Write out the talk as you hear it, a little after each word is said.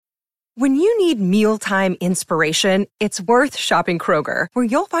When you need mealtime inspiration, it's worth shopping Kroger, where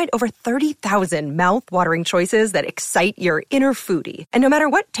you'll find over 30,000 mouth-watering choices that excite your inner foodie. And no matter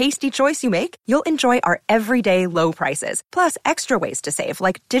what tasty choice you make, you'll enjoy our everyday low prices, plus extra ways to save,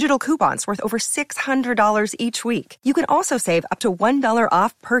 like digital coupons worth over $600 each week. You can also save up to $1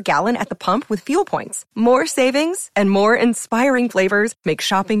 off per gallon at the pump with fuel points. More savings and more inspiring flavors make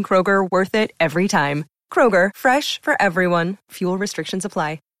shopping Kroger worth it every time. Kroger, fresh for everyone. Fuel restrictions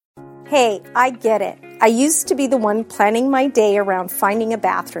apply. Hey, I get it. I used to be the one planning my day around finding a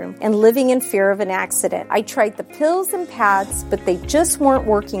bathroom and living in fear of an accident. I tried the pills and pads, but they just weren't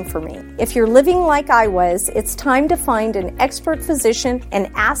working for me. If you're living like I was, it's time to find an expert physician and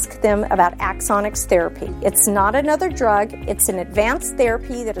ask them about Axonics therapy. It's not another drug. It's an advanced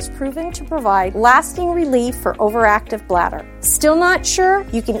therapy that is proven to provide lasting relief for overactive bladder. Still not sure?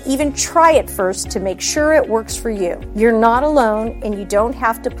 You can even try it first to make sure it works for you. You're not alone, and you don't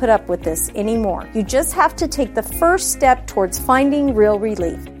have to put up with this anymore. You just have to take the first step towards finding real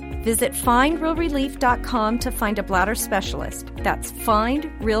relief. Visit findrealrelief.com to find a bladder specialist. That's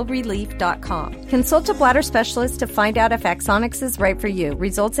findrealrelief.com. Consult a bladder specialist to find out if Axonics is right for you.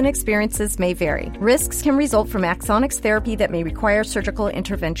 Results and experiences may vary. Risks can result from Axonics therapy that may require surgical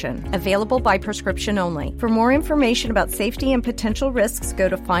intervention. Available by prescription only. For more information about safety and potential risks, go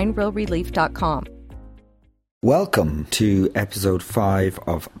to findrealrelief.com. Welcome to episode 5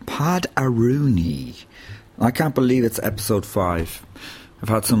 of Pod Aruni. I can't believe it's episode 5. I've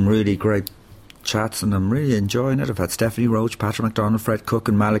had some really great chats and I'm really enjoying it. I've had Stephanie Roach, Patrick McDonald, Fred Cook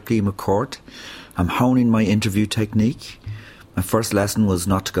and Malachy McCourt. I'm honing my interview technique. My first lesson was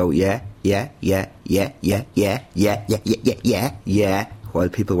not to go yeah, while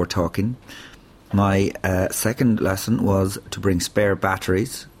people were talking. My second lesson was to bring spare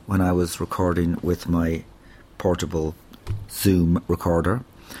batteries when I was recording with my portable Zoom recorder.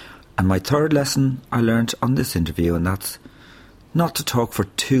 And my third lesson I learnt on this interview, and that's not to talk for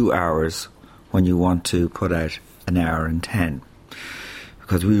 2 hours when you want to put out an hour and 10,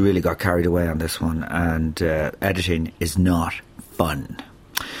 because we really got carried away on this one, and editing is not fun.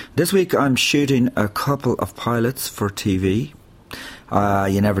 This week I'm shooting a couple of pilots for TV.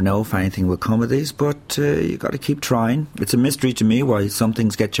 You never know if anything will come of these, but you got to keep trying. It's a mystery to me why some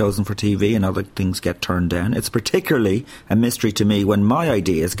things get chosen for TV and other things get turned down. It's particularly a mystery to me when my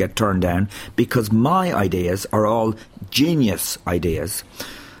ideas get turned down, because my ideas are all genius ideas.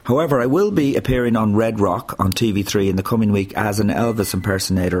 However, I will be appearing on Red Rock on TV3 in the coming week as an Elvis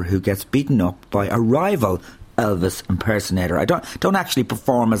impersonator who gets beaten up by a rival Elvis impersonator. I don't actually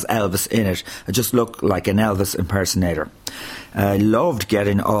perform as Elvis in it. I just look like an Elvis impersonator. I loved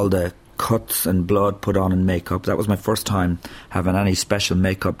getting all the cuts and blood put on and makeup. That was my first time having any special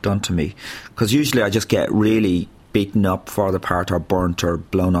makeup done to me, because usually I just get really beaten up for the part, or burnt or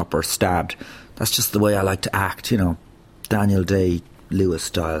blown up or stabbed. That's just the way I like to act, you know, Daniel Day-Lewis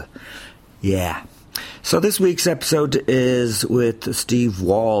style. Yeah. So this week's episode is with Steve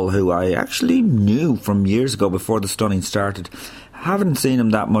Wall, who I actually knew from years ago before The Stunning started. Haven't seen him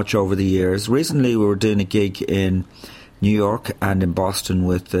that much over the years. Recently we were doing a gig in New York and in Boston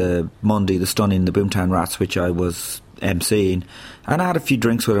with Monday, The Stunning, the Boomtown Rats, which I was emceeing, and I had a few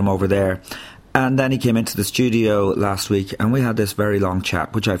drinks with him over there. And then he came into the studio last week and we had this very long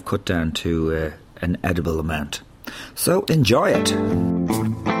chat, which I've cut down to an edible amount. So enjoy it.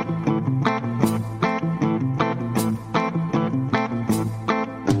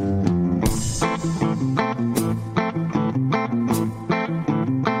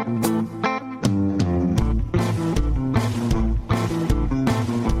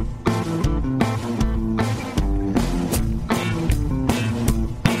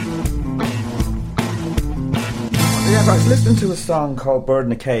 I was listening to a song called Bird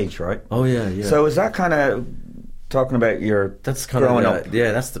in a Cage, right? Oh yeah, yeah. So is that kind of talking about your growing up?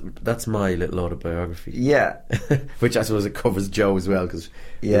 Yeah, that's my little autobiography. Yeah. Which I suppose it covers Joe as well, because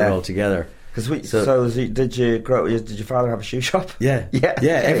we're all together. Did you grow? Did your father have a shoe shop? Yeah.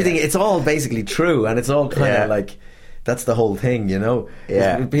 Everything. It's all basically true, and it's all kind of like, that's the whole thing, you know.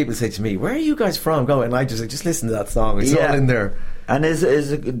 Yeah. People say to me, "Where are you guys from?" And I just listen to that song. It's all in there. And is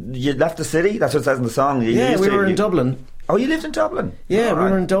you left the city? That's what it says in the song. We were in Dublin. Oh, you lived in Dublin? Yeah, we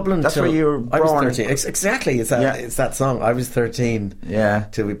were in Dublin. That's where you were born. I was 13. Exactly. It's that song. I was 13. Yeah.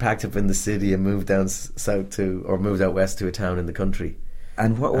 Till we packed up in the city and moved down moved out west to a town in the country.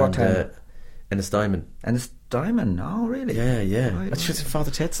 And what town? Ennistymon. Ennistymon. Oh, really? Yeah. Right. That's just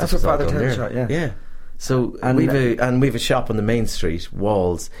Father Ted stuff. That's what Father Ted shot. Yeah. So we've a shop on the main street,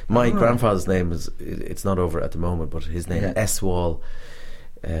 Walls. My grandfather's name it's not over at the moment, but his name S. Wall.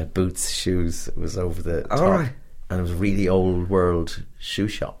 Boots, shoes was over the top. Right. And it was a really old world shoe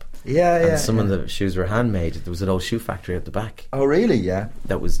shop. Yeah, and some of the shoes were handmade. There was an old shoe factory at the back. Oh, really? Yeah.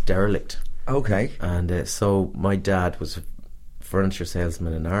 That was derelict. Okay. And so my dad was a furniture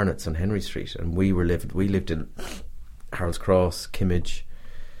salesman in Arnott's on Henry Street, and we lived in Harold's Cross, Kimmage,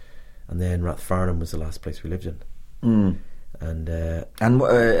 and then Rathfarnham was the last place we lived in. And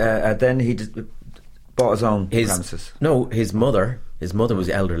then he just bought his own premises. No, his mother was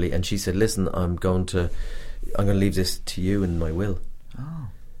elderly, and she said, "Listen, I'm going to leave this to you in my will." Oh.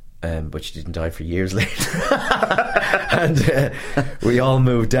 But she didn't die for years later. And we all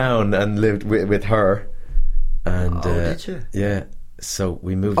moved down and lived with her. And did you? Yeah. So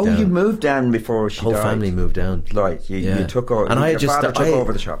we moved down. Oh, you moved down before she died? The whole family moved down. Right, you took over. And your father took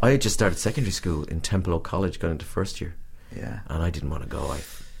over the shop. I had just started secondary school in Templeow College, going into first year. Yeah. And I didn't want to go.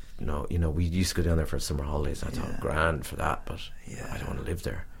 We used to go down there for summer holidays. I thought, grand for that, but I don't want to live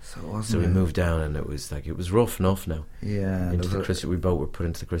there. So we moved down, and it was rough enough now. Yeah. We both were put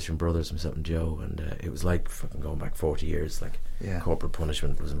into the Christian Brothers, myself and Joe, and it was like fucking going back 40 years. Corporal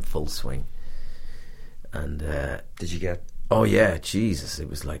punishment was in full swing. And did you get? Oh yeah, Jesus! It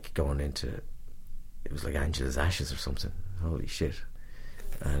was like Angela's Ashes or something. Holy shit!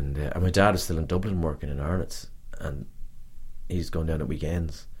 And my dad was still in Dublin working in Arnott's, and he was going down at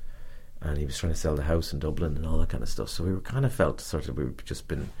weekends. And he was trying to sell the house in Dublin and all that kind of stuff. So we felt we've just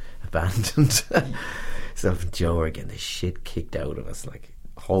been abandoned. So Joe were getting the shit kicked out of us, like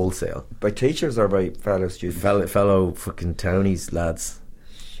wholesale. By teachers or by fellow students? Fellow fucking townies, lads.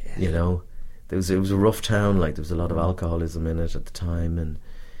 Shit. You know, it was a rough town. Like, there was a lot of alcoholism in it at the time, and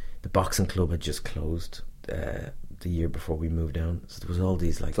the boxing club had just closed the year before we moved down. So there was all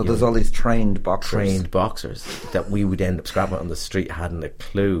these there's all these trained boxers that we would end up scrapping on the street, hadn't a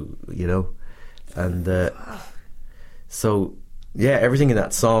clue, you know. And so yeah, everything in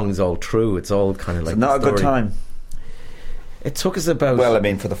that song is all true. It's all kind of like not a good time. It took us about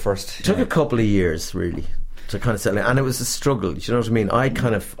for the first it took a couple of years really to kind of settle in, and it was a struggle. You know what I mean?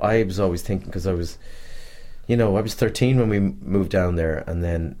 I was always thinking, because I was 13 when we moved down there, and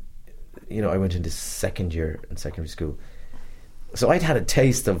then I went into second year in secondary school. So I'd had a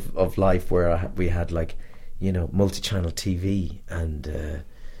taste of life where we had multi-channel TV and a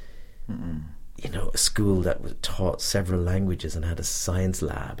school that was taught several languages and had a science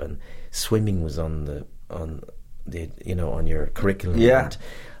lab, and swimming was on your curriculum. Yeah. And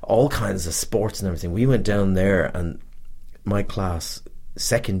all kinds of sports and everything. We went down there, and my class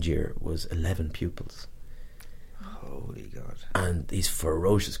second year was 11 pupils. Holy God. And these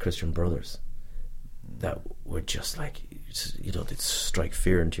ferocious Christian brothers that were just like, they'd strike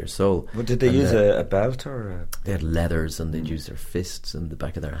fear into your soul. But did they use a belt or they had leathers, and they'd use their fists and the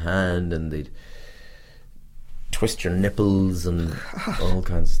back of their hand, and they'd twist your nipples and all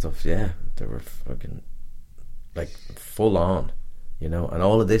kinds of stuff. Yeah, they were fucking full on, and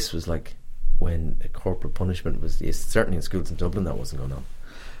all of this was when corporal punishment was, certainly in schools in Dublin, that wasn't going on.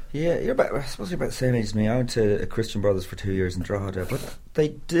 Yeah, I suppose you're about the same age as me. I went to Christian Brothers for 2 years in Drogheda, but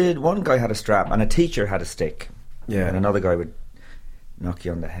one guy had a strap and a teacher had a stick. Yeah. And another guy would knock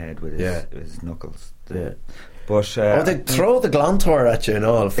you on the head with his knuckles. Yeah. But they'd throw the Glantor at you and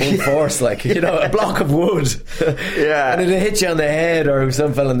all, full force, a block of wood. Yeah. And it'd hit you on the head, or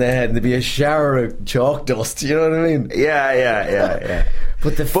some fell on the head, and there'd be a shower of chalk dust, you know what I mean? Yeah.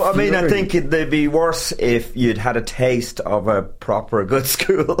 But I mean, I think they'd be worse if you'd had a taste of a proper good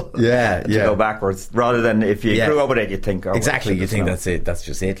school. Yeah, to go backwards, rather than if you grew up with it, you'd think, exactly, you think that's it, that's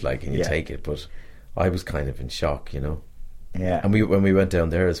just it, and you take it. But I was kind of in shock, Yeah. And when we went down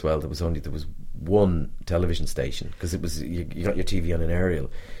there as well, there was one television station, because it was you got your TV on an aerial.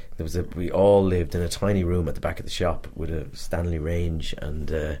 We all lived in a tiny room at the back of the shop with a Stanley range,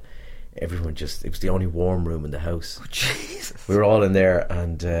 and everyone it was the only warm room in the house. Oh, Jesus. We were all in there,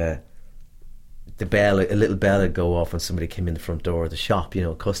 and a little bell would go off when somebody came in the front door of the shop,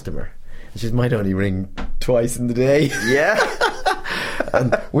 a customer. And she might only ring twice in the day. Yeah.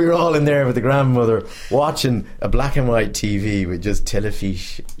 And we were all in there with the grandmother watching a black and white TV with just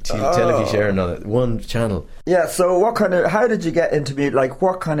Telefiche airing on it, one channel. Yeah, so how did you get into music?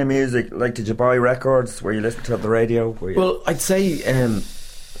 What kind of music? Did you buy records? Were you listening to it on the radio? Well, I'd say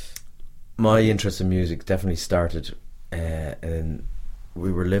my interest in music definitely started, and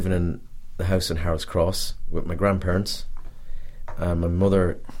we were living in the house in Harold's Cross with my grandparents. My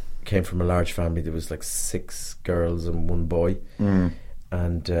mother came from a large family. There was 6 girls and 1 boy.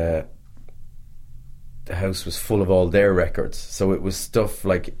 And the house was full of all their records, so it was stuff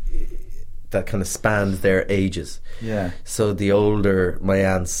that kind of spanned their ages. Yeah. So my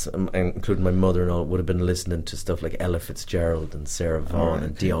aunts, including my mother and all, would have been listening to stuff like Ella Fitzgerald and Sarah Vaughan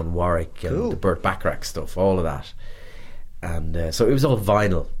and Dionne Warwick and the Burt Bacharach stuff, all of that. And so it was all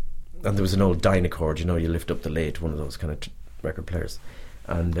vinyl. and there was an old Dynacord, you know, you lift up the lid, one of those kind of record players.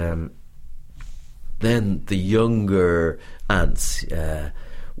 And then the younger aunts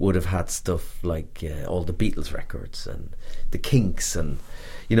would have had stuff like all the Beatles records and the Kinks, and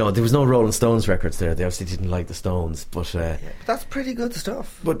you know, there was no Rolling Stones records there. They obviously didn't like the Stones, but but that's pretty good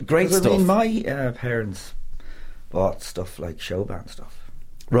stuff. But great stuff. I mean, my parents bought stuff like show band stuff.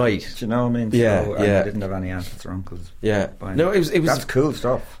 Right. Do you know what I mean? Yeah, so, yeah. I didn't have any aunts or uncles. Yeah. buying No, it was that's cool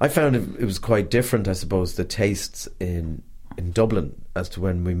stuff. I found it was quite different, I suppose, the tastes in Dublin as to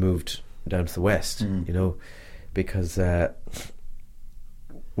when we moved down to the west, you know, because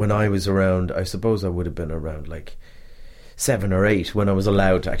when I was around, I suppose I would have been around like 7 or 8 when I was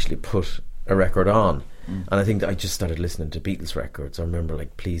allowed to actually put a record on. And I think that I just started listening to Beatles records. I remember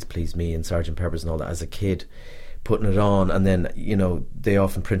like Please Please Me and Sgt. Pepper's and all that as a kid, putting it on, and then, you know, they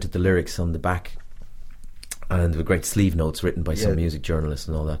often printed the lyrics on the back and with great sleeve notes written by some music journalists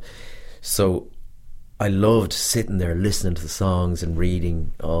and all that. So I loved sitting there listening to the songs and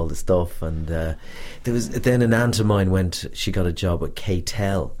reading all the stuff. And there was then an aunt of mine she got a job at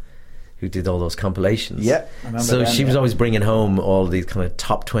K-Tel, who did all those compilations. Yeah, I remember so them, she was always bringing home all these kind of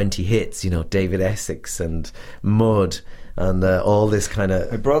top 20 hits, you know, David Essex and Mud and all this kind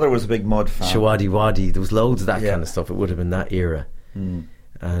of... My brother was a big Mud fan. Shawadi Wadi. There was loads of that kind of stuff. It would have been that era.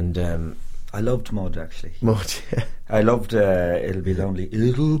 And I loved Mud, actually. Mud, yeah. I loved It'll Be Lonely.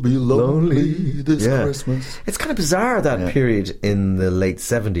 It'll be lonely this Christmas. It's kind of bizarre, that period in the late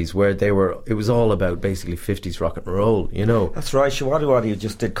 70s where it was all about basically 50s rock and roll, you know. That's right. Shawadi Wadi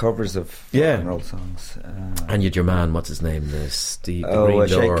just did covers of rock and roll songs. And you'd your man, what's his name? Steve, the Green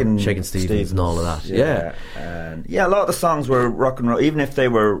Door, Shakin' Stevens and all of that. Yeah. And a lot of the songs were rock and roll, even if they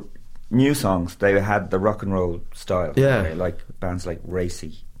were new songs, they had the rock and roll style. Yeah. Like bands like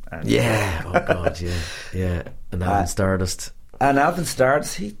Racy. And, oh God, yeah. And Alvin Stardust. And Alvin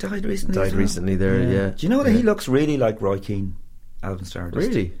Stardust, he died recently. Do you know that he looks really like Roy Keane, Alvin Stardust?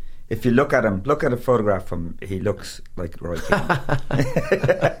 Really? If you look at him, look at a photograph of him, he looks like Roy Keane.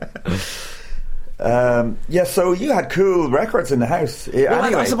 So you had cool records in the house. Well,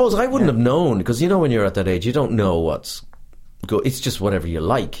 anyway, I suppose I wouldn't have known, because you know when you're at that age, you don't know what's good. It's just whatever you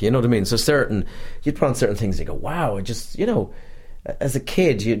like, you know what I mean? So you'd put on certain things and you go, wow, I just, you know... As a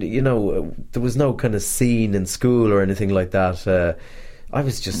kid, you know, there was no kind of scene in school or anything like that. I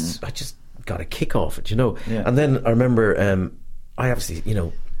just got a kick off it, you know. Yeah. And then I remember, I obviously, you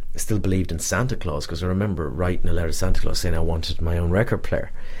know, still believed in Santa Claus, because I remember writing a letter to Santa Claus saying I wanted my own record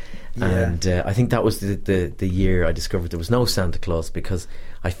player. Yeah. And I think that was the year I discovered there was no Santa Claus, because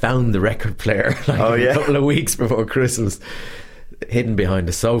I found the record player a couple of weeks before Christmas, hidden behind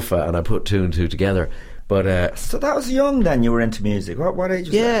the sofa, and I put 2 and 2 together. But so that was young then. You were into music. What age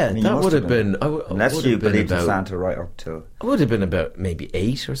was that? I mean, that would have been. Unless you believed in Santa right up till. I would have been about maybe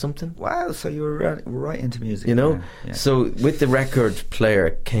 8 or something. Wow! So you were right into music. You know. Yeah. So with the record player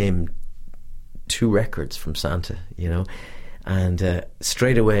came 2 records from Santa. You know, and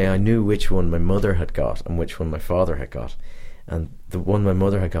straight away I knew which one my mother had got and which one my father had got, and the one my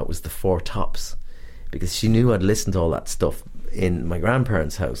mother had got was the Four Tops, because she knew I'd listened to all that stuff in my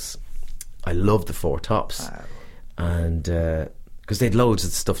grandparents' house. I loved the Four Tops. Wow. And because they had loads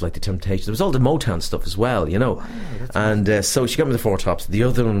of stuff like the Temptations. There was all the Motown stuff as well, you know. Wow, and so she got me the Four Tops. The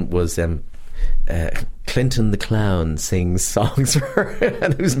other one was Clinton the Clown sings songs for her.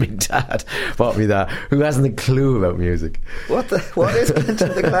 And it was my dad bought me that, who hasn't a clue about music. What is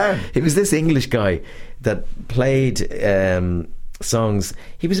Clinton the Clown? He was this English guy that played songs.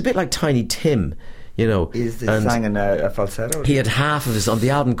 He was a bit like Tiny Tim, you know. Is this sang in a falsetto? He had half of his, on the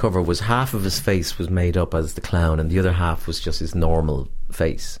album cover was half of his face was made up as the clown, and the other half was just his normal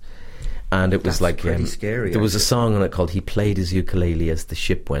face. And it was pretty scary. There was a song on it called He Played His Ukulele as the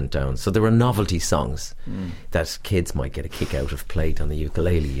Ship Went Down. So there were novelty songs that kids might get a kick out of played on the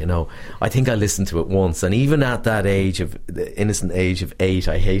ukulele, you know. I think I listened to it once, and even at that age, of the innocent age of 8,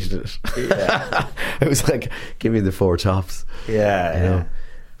 I hated it. Yeah. It was like, give me the Four Tops. Yeah, you know?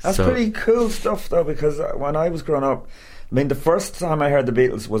 That's pretty cool stuff, though, because when I was growing up, I mean, the first time I heard the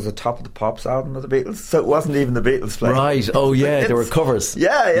Beatles was the Top of the Pops album of the Beatles, so it wasn't even the Beatles playing. Right, oh yeah, there were covers.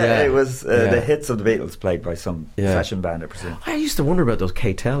 Yeah, it was the hits of the Beatles played by some session band, I presume. I used to wonder about those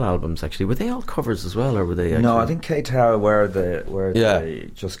K-Tel albums, actually. Were they all covers as well, or were they actually... No, I think K-Tel were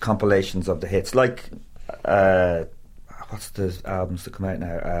the just compilations of the hits. Like, what's the albums that come out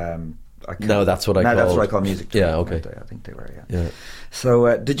now? That's what I call music. Yeah, okay. I think they were, yeah.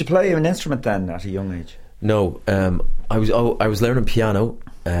 So, did you play an instrument then at a young age? No, I was learning piano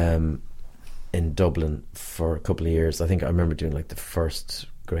in Dublin for a couple of years. I think I remember doing like the first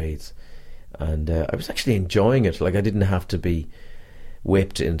grades, and I was actually enjoying it. Like, I didn't have to be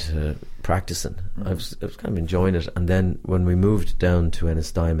whipped into practicing. I was kind of enjoying it. And then when we moved down to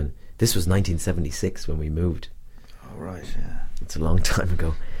Ennistimon, this was 1976 when we moved. Oh, right, yeah. It's a long time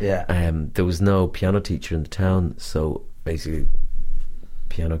ago. Yeah. There was no piano teacher in the town, so basically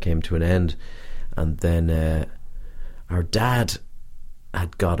piano came to an end. And then our dad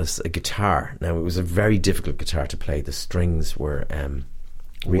had got us a guitar. Now, it was a very difficult guitar to play. The strings were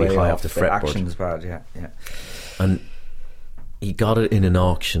really Way high off the The fretboard. action's bad, yeah. And he got it in an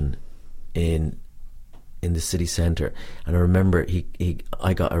auction in the city centre. And I remember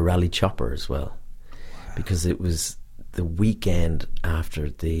I got a rally chopper as well. Wow. Because it was the weekend after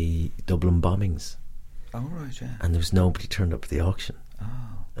the Dublin bombings. Oh, right, yeah. And there was nobody turned up at the auction. Oh.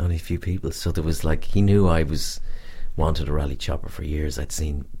 Only a few people. So there was like, he knew I wanted a rally chopper for years. I'd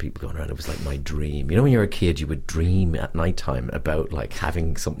seen people going around. It was like my dream. You know, when you're a kid, you would dream at night time about like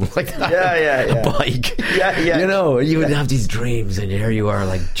having something like that. Yeah. A bike. Yeah. You know, you would have these dreams, and here you are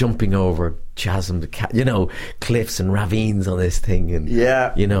like jumping over chasms, cliffs and ravines on this thing. And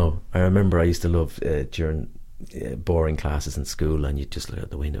you know, I remember I used to love during boring classes in school, and you'd just look out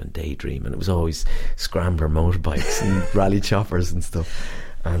the window and daydream, and it was always scrambler motorbikes and rally choppers and stuff.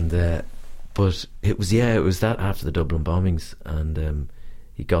 And but it was that after the Dublin bombings, and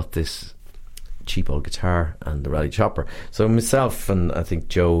he got this cheap old guitar and the rally chopper. So myself and I think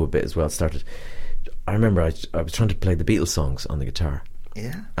Joe a bit as well started. I remember I was trying to play the Beatles songs on the guitar.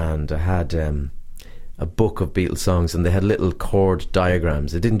 Yeah. And I had a book of Beatles songs, and they had little chord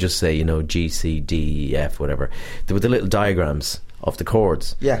diagrams. It didn't just say, you know, G, C, D, F, whatever. There were the little diagrams of the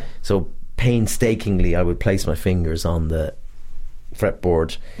chords. Yeah. So painstakingly I would place my fingers on the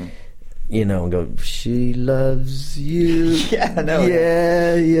fretboard, you know, and go, she loves you. Yeah, I know.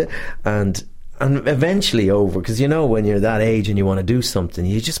 Yeah. And eventually over, because you know when you're that age and you want to do something,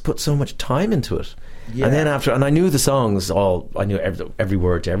 you just put so much time into it. Yeah. And then and I knew the songs I knew every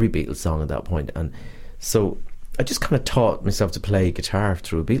word to every Beatles song at that point, and so I just kind of taught myself to play guitar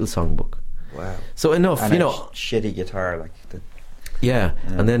through a Beatles songbook. Wow. So enough, and you know, shitty guitar like the. Yeah.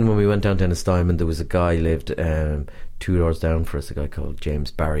 And then when we went down to Ennistimon, there was a guy lived 2 doors down for us, a guy called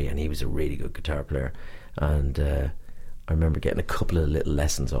James Barry, and he was a really good guitar player. And I remember getting a couple of little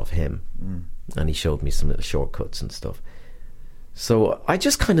lessons off him, and he showed me some little shortcuts and stuff. So I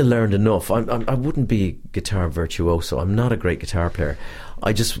just kind of learned enough. I wouldn't be a guitar virtuoso. I'm not a great guitar player.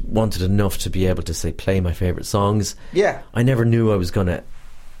 I just wanted enough to be able to, say, play my favourite songs. Yeah. I never knew I was going to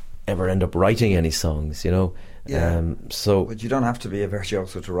ever end up writing any songs, you know. Yeah. But you don't have to be a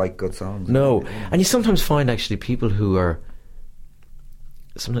virtuoso to write good songs. No. And you sometimes find actually people that are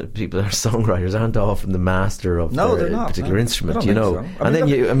songwriters aren't often the master of their particular instrument, you know. So. And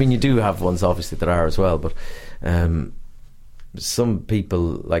then you do have ones obviously that are as well, but some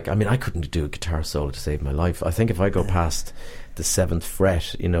people, like, I mean, I couldn't do a guitar solo to save my life. I think if I go past the 7th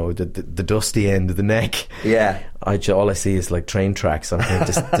fret, you know, the dusty end of the neck, all I see is like train tracks. I'm kind of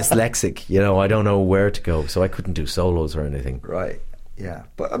dyslexic, you know. I don't know where to go, so I couldn't do solos or anything. Right. Yeah,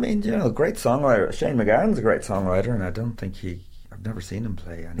 but I mean, you know, great songwriter. Shane MacGowan's a great songwriter, and I don't think I've never seen him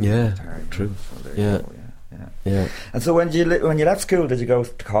play any guitar. True. So Yeah. And so when you left school, did you go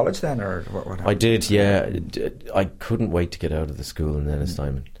to college then, or what happened? I did. Yeah, I couldn't wait to get out of the school in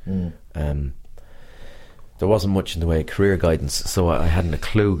Ennistimon. There wasn't much in the way of career guidance, so I hadn't a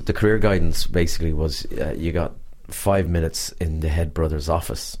clue. The career guidance basically was you got 5 minutes in the head brother's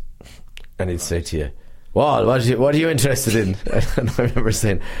office, and he'd say to you, "Well, what are you interested in?" And I remember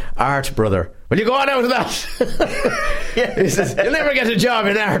saying, "Art, brother." "Will you go on out of that?" He says, "You'll never get a job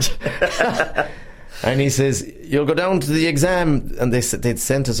in art." And he says, "You'll go down to the exam." And they'd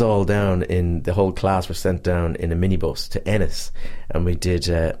sent us all down, the whole class were sent down in a minibus to Ennis, and we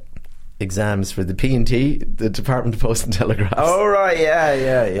did exams for the P&T, the Department of Post and Telegraph. Oh right, yeah.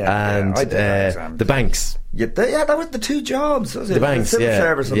 And I did that the banks. Yeah, that was the two jobs, was it? The banks, the civil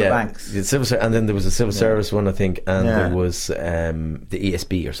service and the banks. The civil and then there was a civil service one, I think, and there was the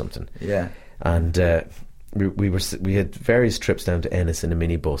ESB or something. Yeah. And we had various trips down to Ennis in a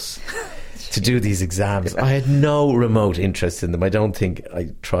minibus to do these exams. I had no remote interest in them. I don't think I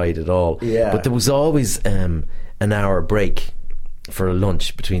tried at all. Yeah. But there was always an hour break for a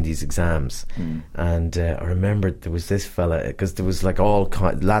lunch between these exams. And I remember there was this fella, because there was like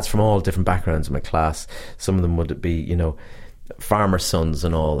lads from all different backgrounds in my class. Some of them would be, you know, farmer sons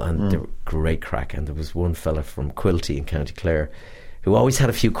and all, and they were great crack. And there was one fella from Quilty in County Clare who always had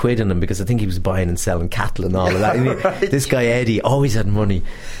a few quid in him, because I think he was buying and selling cattle and all of that. Right. This guy Eddie always had money.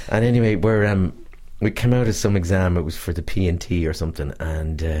 And anyway, we came out of some exam. It was for the P&T or something,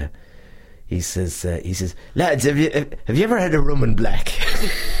 and he says, "Lads, have you ever had a rum and black?"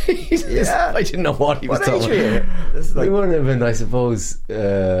 I didn't know what he was talking What age were you? This is We like, would have been, I suppose,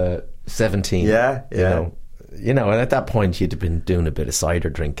 17. Yeah, yeah. You know, and at that point you'd have been doing a bit of cider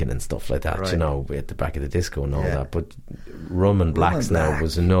drinking and stuff like that, Right. you know, at the back of the disco and all Yeah. that. But rum and blacks and now black.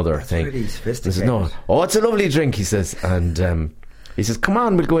 was another That's thing. really He says, sophisticated. no, oh, it's a lovely drink, he says. And he says, come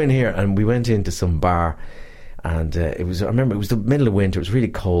on, we'll go in here. And we went into some bar, and I remember it was the middle of winter, it was really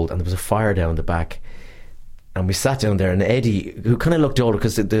cold, and there was a fire down the back. And we sat down there, and Eddie, who kind of looked older,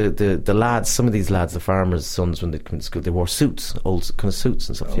 because the lads, some of these lads, the farmers' sons, when they came to school, they wore suits, old kind of suits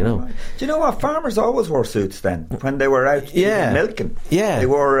and stuff, you know. Right. Do you know what? Farmers always wore suits then when they were out milking. Yeah. They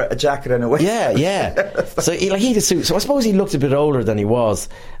wore a jacket and a waistcoat. Yeah. So he had a suit. So I suppose he looked a bit older than he was,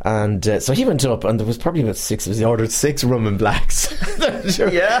 and so he went up, and there was probably about 6 of us. He ordered 6 rum and blacks.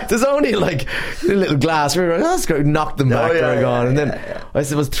 Yeah. There's only like a little glass. We were like, oh, let's go, knock them back. yeah, They're gone. And then I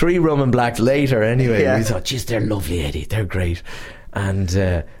suppose 3 rum and blacks later. Anyway, Yeah. we thought, geez, they're lovely, Eddie. They're great. And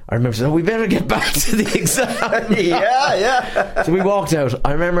I remember saying, we better get back to the exam. yeah. So we walked out.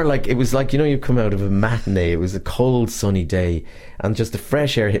 I remember, like, it was like, you know, you come out of a matinee. It was a cold, sunny day, and just the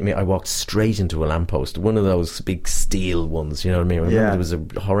fresh air hit me. I walked straight into a lamppost, one of those big steel ones. You know what I mean? I remember there was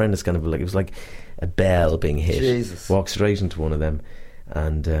a horrendous kind of like, it was like a bell being hit. Jesus. Walked straight into one of them,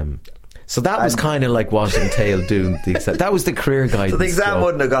 and so that was kind of like what entailed doing the exam. That was the career guidance. So the exam job.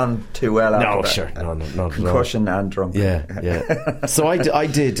 wouldn't have gone too well after No, that. sure, no, not at all. Concussion and drunk. Yeah. So I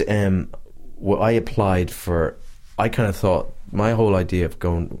did. I applied for. I kind of thought my whole idea of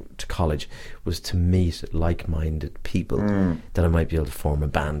going to college was to meet like-minded people that I might be able to form a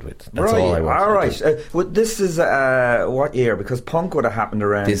band with. That's all I wanted. All right. to do. Well, this is what year? Because punk would have happened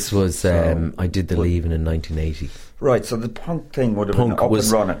around. This was. I did the Leaving in 1980. Right. So the punk thing would have been up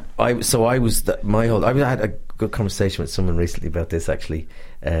and running. I had a good conversation with someone recently about this actually.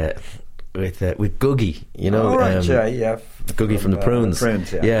 With Googie, you know, All right. Yeah. Googie from the Prunes.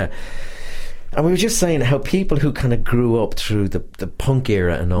 Prunes, yeah. And we were just saying how people who kind of grew up through the punk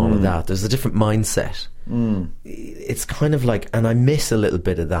era and all of that, there's a different mindset. It's kind of like, and I miss a little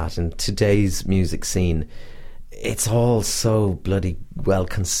bit of that in today's music scene. It's all so bloody well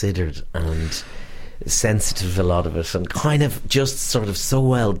considered and sensitive, a lot of it, and kind of just sort of so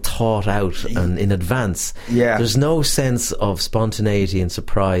well thought out and in advance. Yeah. There's no sense of spontaneity and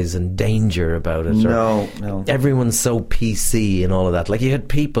surprise and danger about it. No. Everyone's so PC and all of that. Like, you had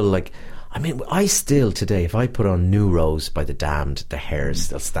people like, I mean, I still today, if I put on New Rose by The Damned, the hairs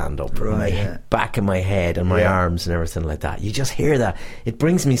still stand up on my back of my head and my arms and everything like that. You just hear that. It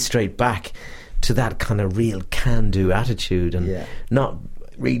brings me straight back to that kind of real can-do attitude and not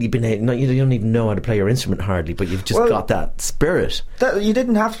really been able, you don't even know how to play your instrument hardly, but you've just got that spirit. You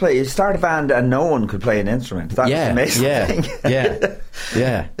didn't have to play. You start a band and no one could play an instrument. That's the amazing thing.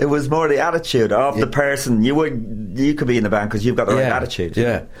 Yeah. It was more the attitude of the person. You could be in the band because you've got the right attitude.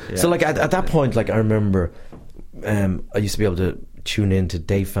 Yeah. So like at that point, like I remember, I used to be able to tune in to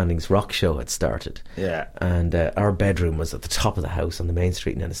Dave Fanning's rock show had started. Yeah. And our bedroom was at the top of the house on the main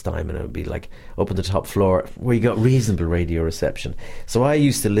street in Ennistimon, and it would be like up on the top floor where you got reasonable radio reception. So I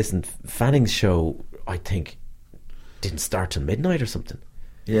used to listen. Fanning's show, I think, didn't start till midnight or something.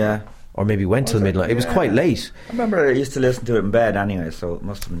 Yeah. Or maybe went till midnight. It was quite late. I remember I used to listen to it in bed anyway, so it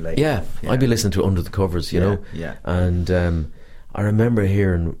must have been late. Yeah. I'd be listening to it under the covers, you know. Yeah. And I remember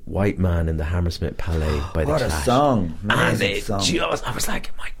hearing White Man in the Hammersmith Palais by the What Clash. a song. And Amazing song. I was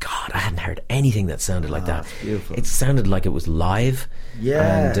like, my God, I hadn't heard anything that sounded like that. It's beautiful. It sounded like it was live.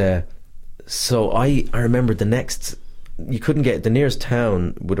 Yeah. And so I remember you couldn't get, the nearest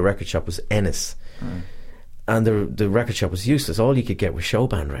town with a record shop was Ennis. And the record shop was useless. All you could get were show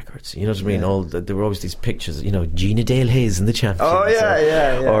band records. You know what I mean? There were always these pictures, you know, Gina Dale Hayes and the Champions. Oh,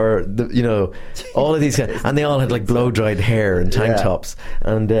 yeah. Or, you know, all of these guys. And they all had like blow-dried hair and tank tops.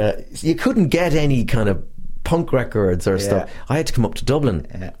 And you couldn't get any kind of punk records or stuff. I had to come up to Dublin.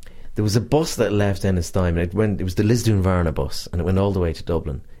 Yeah. There was a bus that left Ennistimon. It was the Lisdoon Varna bus, and it went all the way to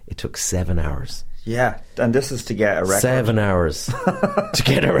Dublin. It took 7 hours. Yeah, and this is to get a record. 7 hours to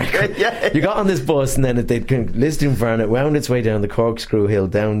get a record. Yeah. You got on this bus, and then Lisdoon Varna wound its way down the Corkscrew Hill,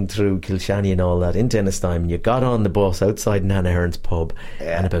 down through Kilshanny and all that, into Ennistimon. You got on the bus outside Nan Aaron's pub,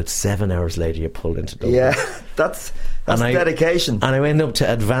 and about 7 hours later you pulled into Dublin. Yeah, that's dedication. And I went up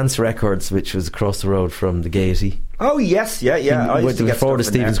to Advance Records, which was across the road from the Gaiety. Oh, yes, yeah. I used to get before the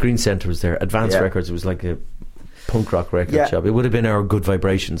stuff in Stevens there. Green Centre was there. Advance Records was like a punk rock record shop. It would have been our Good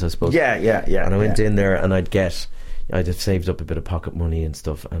Vibrations, I suppose. Yeah. And I went in there, and I'd have saved up a bit of pocket money and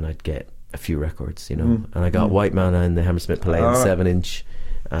stuff, and I'd get a few records, you know. And I got White Man in the Hammersmith Palais, 7-inch,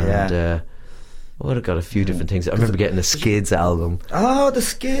 and I would have got a few different things. I remember getting a Skids album. Oh, the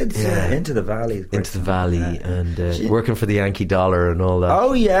Skids. Yeah. Into the Valley. Into the Valley, and working for the Yankee Dollar and all that.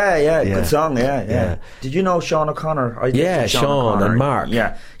 Oh, yeah. Good song, yeah. Did you know Sean O'Connor? Sean and Mark.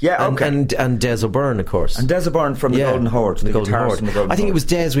 Yeah, okay. And Des O'Byrne, of course. And Des O'Byrne from the Golden Horde. The Golden Horde. I think it was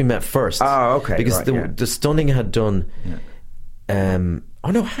Des we met first. Oh, okay. Because the Stunning had done... Yeah. Oh,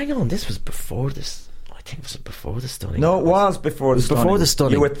 no, hang on. This was before this... I think it was before the Stunning. No, it was before the Stunning. Before the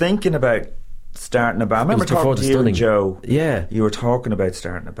Stunning. You were thinking about starting a band. I remember talking to you and Joe. Yeah. You were talking about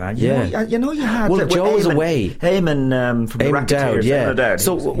starting a band. You know you had... Well, Joe was away. Eamon from the Racketeers. Dowd.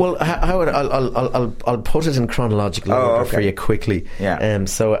 So, I'll put it in chronological order for you quickly. Yeah.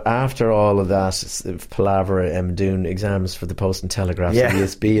 So after all of that palaver, doing exams for the Post and Telegraph, and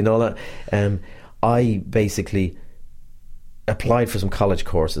ESB and all that, I basically applied for some college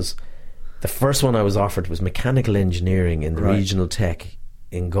courses. The first one I was offered was mechanical engineering in the regional tech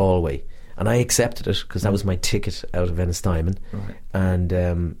in Galway, and I accepted it because that was my ticket out of Ennistimon. Right.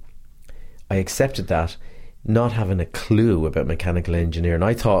 And I accepted that, not having a clue about mechanical engineering.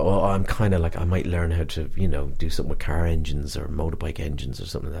 I thought, I'm kind of like, I might learn how to, do something with car engines or motorbike engines or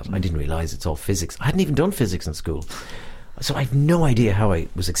something like that. I didn't realise it's all physics. I hadn't even done physics in school, so I have no idea how I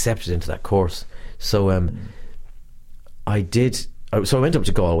was accepted into that course. So I did. So I went up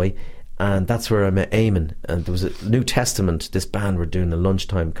to Galway, and that's where I met Eamon. And there was a New Testament, this band were doing a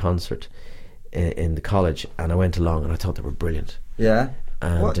lunchtime concert in the college, and I went along and I thought they were brilliant. Yeah.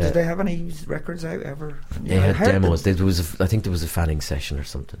 And did they have any records out ever? They had demos. I think there was a fanning session or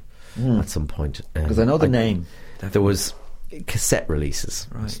something at some point. Because I know the name. Definitely. There was cassette releases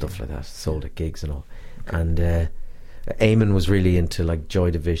and stuff like that, sold at gigs and all. Okay. And Eamon was really into like Joy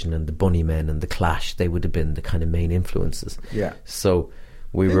Division and the Bunnymen and the Clash. They would have been the kind of main influences. Yeah. So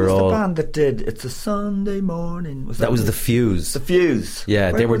we Who were was all... the band that did It's a Sunday Morning? That was the Fuse. The Fuse.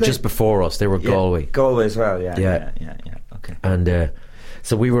 Yeah, they were just before us. They were Galway. Galway as well, yeah. Okay. And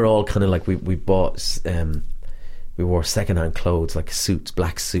so we were all kind of like, we bought... we wore second-hand clothes, like suits,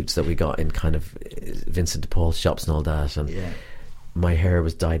 black suits that we got in kind of Vincent de Paul shops and all that. And my hair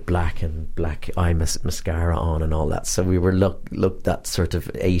was dyed black and black eye mascara on and all that. So we were looked that sort of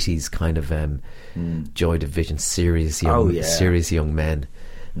 80s kind of Joy Division, serious young men.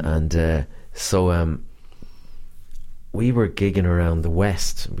 And so we were gigging around the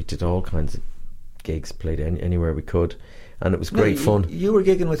West. We did all kinds of gigs, played anywhere we could. And it was great fun. You were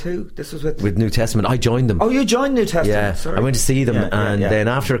gigging with who? This was with New Testament. I joined them. Oh, you joined New Testament? Yeah. Sorry. I went to see them, and then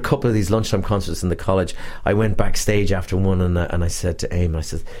after a couple of these lunchtime concerts in the college, I went backstage after one, and I said to Eamon, I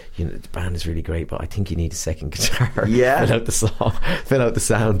said, the band is really great, but I think you need a second guitar. Yeah. Fill out the song, fill out the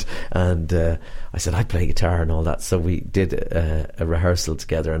sound. And I said, I play guitar and all that. So we did a rehearsal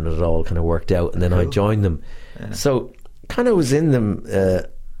together, and it all kind of worked out. And then I joined them. Yeah. So kind of was in them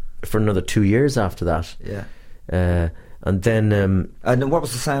for another 2 years after that. Yeah. And then and what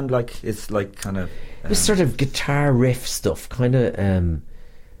was the sound like? It's like kind of it was sort of guitar riff stuff, kind of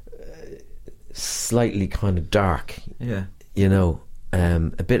slightly kind of dark. Yeah,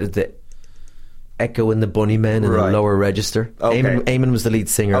 a bit of the echo in the Bunnymen in the lower register. Okay. Eamon was the lead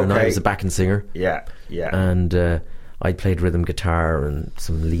singer, and I was the backing singer. Yeah. And I played rhythm guitar and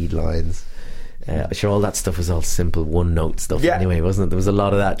some lead lines. Sure, all that stuff was all simple one-note stuff anyway, wasn't it? There was a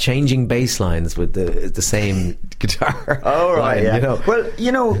lot of that, changing bass lines with the same guitar. Oh, right, line,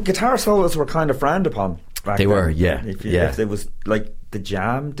 Well, guitar solos were kind of frowned upon back then. They were, If there was, like, the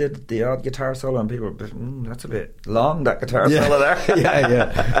Jam did the odd guitar solo, and people were, that's a bit long, that guitar solo there.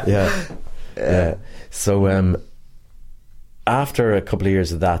 Yeah. So, after a couple of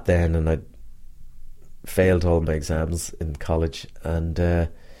years of that then, and I failed all my exams in college, and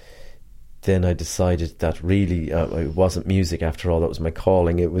then I decided that really it wasn't music after all. That was my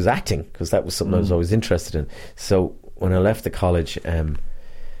calling. It was acting, because that was something I was always interested in. So when I left the college, I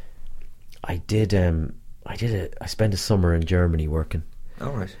spent a summer in Germany working.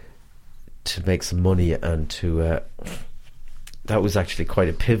 All right. To make some money, and to that was actually quite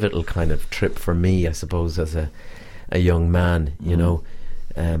a pivotal kind of trip for me, I suppose, as a young man.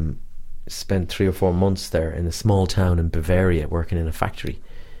 Spent 3 or 4 months there in a small town in Bavaria, working in a factory.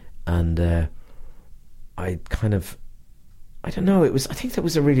 And I don't know, I think that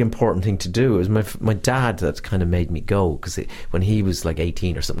was a really important thing to do. It was my dad that kind of made me go, because when he was like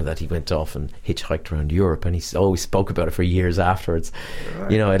 18 or something like that, he went off and hitchhiked around Europe, and he always spoke about it for years afterwards.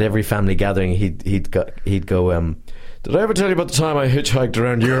 Right. At every family gathering he'd go, did I ever tell you about the time I hitchhiked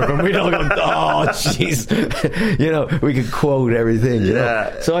around Europe? And we'd all go, oh jeez. We could quote everything.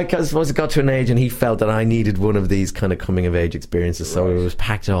 So I suppose it got to an age, and he felt that I needed one of these kind of coming of age experiences. So it was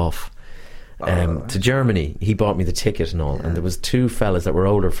packed off, to Germany. He bought me the ticket and all, and there was two fellas that were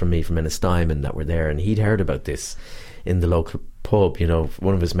older from me from Ennistimon that were there, and he'd heard about this in the local pub. You know,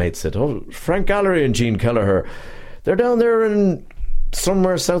 one of his mates said, "Oh, Frank Gallery and Gene Kelleher, they're down there in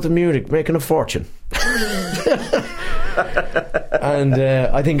somewhere south of Munich making a fortune." And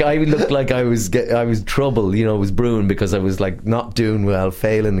I think I looked like I was trouble, you know, was brewing, because I was like not doing well,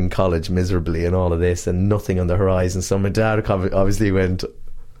 failing in college miserably and all of this, and nothing on the horizon. So my dad obviously went,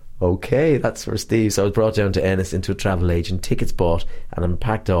 okay, that's for Steve. So I was brought down to Ennis into a travel agent, tickets bought, and I'm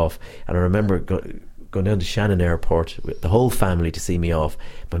packed off. And I remember going down to Shannon Airport with the whole family to see me off.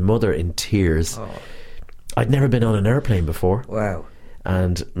 My mother in tears. I'd never been on an airplane before. Wow.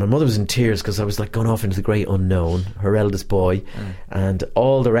 And my mother was in tears because I was like going off into the great unknown, her eldest boy, and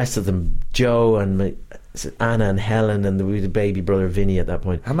all the rest of them, Joe and Anna and Helen, and the baby brother Vinny at that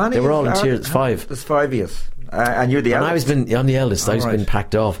point. How many? They were all in tears. 5. There's 5 of you. And you're the eldest? And I'm the eldest. I was right. been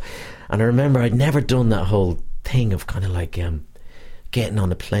packed off. And I remember I'd never done that whole thing of kind of like getting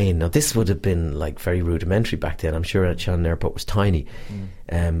on a plane. Now this would have been like very rudimentary back then. I'm sure at Shannon Airport was tiny.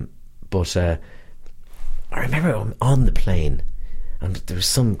 But I remember I'm on the plane, and there was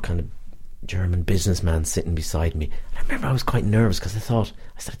some kind of German businessman sitting beside me. And I remember I was quite nervous because I started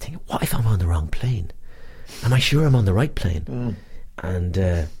thinking, what if I'm on the wrong plane? Am I sure I'm on the right plane?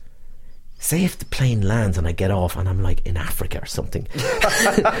 And say if the plane lands and I get off and I'm like in Africa or something,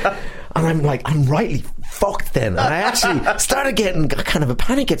 and I'm like, I'm rightly fucked then. And I actually started getting kind of a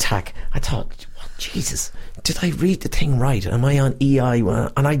panic attack. I thought, Jesus, did I read the thing right? Am I on EI?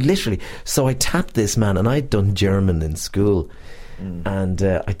 And I tapped this man, and I'd done German in school. And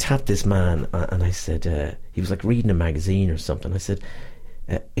I tapped this man, and I said, he was like reading a magazine or something. I said,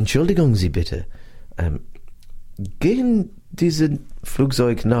 Entschuldigung Sie bitte, gehen diese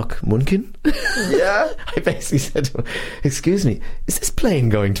Flugzeug nach München? Yeah. I basically said to him, excuse me, is this plane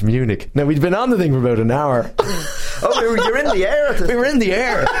going to Munich? Now, we'd been on the thing for about an hour. You're in the air. We were in the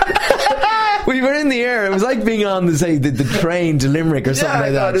air. We were in the air. It was like being on the train to Limerick or something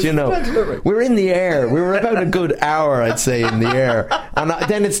like that, you know. We were in the air. We were about a good hour, I'd say, in the air. And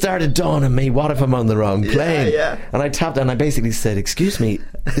then it started dawning on me, what if I'm on the wrong plane? Yeah. And I tapped, and I basically said, excuse me,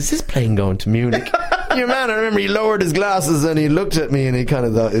 is this plane going to Munich? Your man, I remember he lowered his glasses and he looked at me and he kind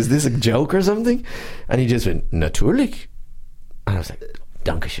of thought, is this a joke or something? And he just went, natürlich. And I was like,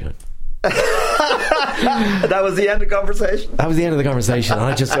 Dankeschön. That was the end of the conversation. That was the end of the conversation. And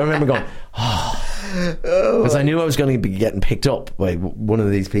I remember going, because I knew I was going to be getting picked up by one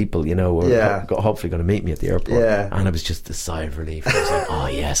of these people, you know, hopefully going to meet me at the airport. Yeah. And it was just a sigh of relief. I was like, oh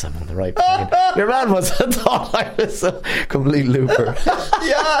yes, I'm on the right plane. Your man must have thought I was a complete looper.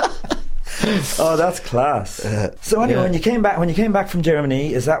 Yeah. Oh, that's class. So anyway, when you came back from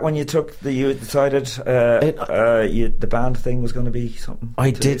Germany, is that when you decided the band thing was going to be something?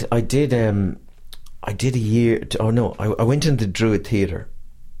 I did a year. I went into the Druid Theatre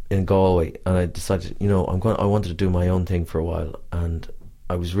in Galway, and I decided, you know, I wanted to do my own thing for a while, and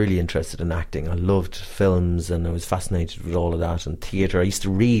I was really interested in acting. I loved films, and I was fascinated with all of that, and theatre. I used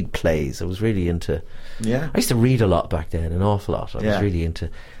to read plays. I was really into. Yeah. I used to read a lot back then, an awful lot. I was really into,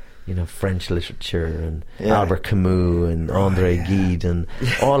 you know, French literature and Albert Camus and André Gide and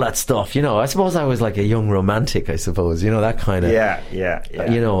all that stuff. You know, I suppose I was like a young romantic, I suppose. You know, that kind of... Yeah.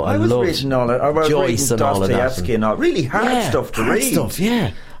 You know, I was loved reading all that. I was Joyce reading and all of that. Dostoevsky and all. Really hard stuff to read. Stuff,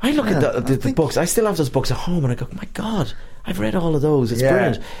 yeah. I look at the books. I still have those books at home and I go, my God, I've read all of those. It's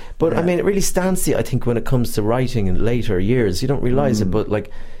brilliant. But, I mean, it really stands to you, I think, when it comes to writing in later years. You don't realise it, but, like,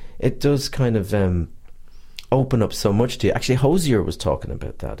 it does kind of... open up so much to you. Actually, Hosier was talking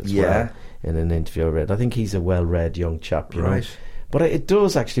about that as well in an interview I read. I think he's a well-read young chap, you know. But it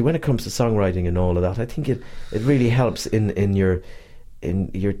does actually, when it comes to songwriting and all of that, I think it really helps in your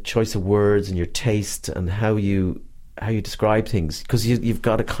choice of words and your taste and how you describe things, because you've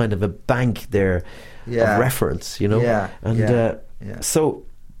got a kind of a bank there of reference, you know. So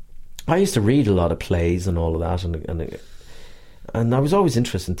I used to read a lot of plays and all of that, and I was always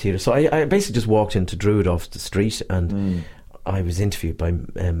interested in theatre. So I basically just walked into Druid off the street, and I was interviewed by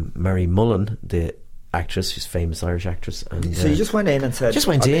Mary Mullen, the actress, she's a famous Irish actress. And so you just went in and said...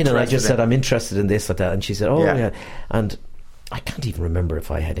 and I just said, I'm interested in this, like that. And she said, yeah. And I can't even remember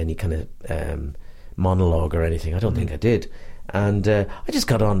if I had any kind of monologue or anything. I don't think I did. And I just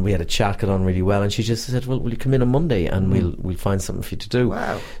got on, we had a chat, got on really well, and she just said, well, will you come in on Monday and we'll find something for you to do.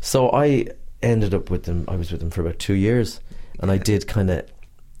 Wow. So I ended up with them, I was with them for about 2 years. And I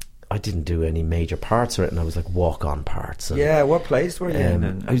didn't do any major parts or it, and I was like walk-on parts. And, what place were you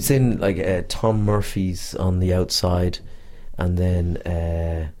in? I was in like Tom Murphy's On the Outside, and then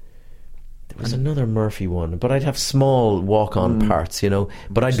There was another Murphy one, but I'd have small walk-on parts, you know.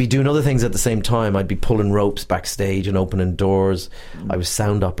 But I'd be doing other things at the same time. I'd be pulling ropes backstage and opening doors. I was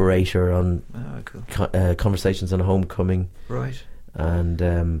sound operator on Conversations on Homecoming. Right. And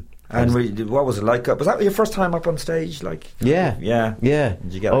what was it like? Was that your first time up on stage? Like, yeah.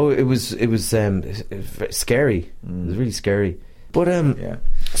 Did you get it was scary. It was really scary. But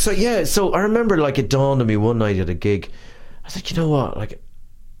so I remember, like, it dawned on me one night at a gig. I was like, you know what, like,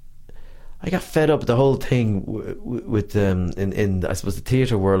 I got fed up. The whole thing with in I suppose the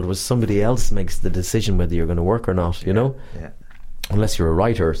theatre world was somebody else makes the decision whether you're going to work or not, you know, unless you're a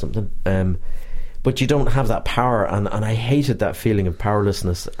writer or something. But you don't have that power, and I hated that feeling of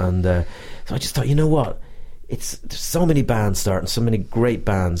powerlessness. And so I just thought, you know what, there's so many bands starting, so many great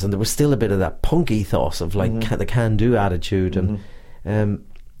bands, and there was still a bit of that punk ethos of like the can-do attitude, and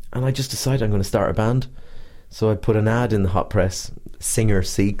I just decided I'm going to start a band. So I put an ad in the hot press, singer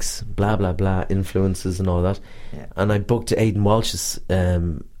seeks, blah blah blah, influences and all that, and I booked Aidan Walsh's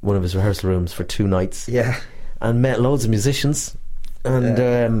one of his rehearsal rooms for 2 nights, and met loads of musicians,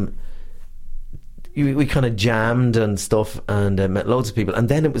 and we kind of jammed and stuff, and met loads of people, and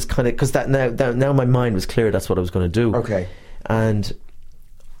then it was kind of, because that now my mind was clear, that's what I was going to do. Okay. And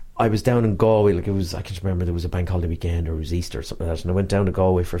I was down in Galway, like, it was, I can't remember, there was a bank holiday weekend or it was Easter or something like that, and I went down to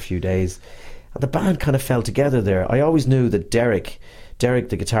Galway for a few days. And the band kind of fell together there. I always knew that Derek,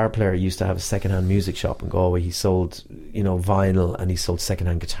 the guitar player, used to have a second-hand music shop in Galway. He sold, you know, vinyl, and he sold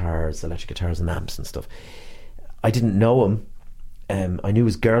second-hand guitars, electric guitars and amps and stuff. I didn't know him. I knew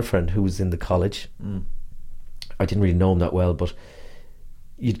his girlfriend, who was in the college. I didn't really know him that well, but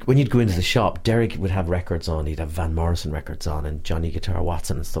when you'd go into the shop, Derek would have records on. He'd have Van Morrison records on and Johnny Guitar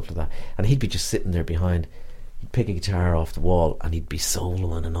Watson and stuff like that. And he'd be just sitting there behind. He'd pick a guitar off the wall and he'd be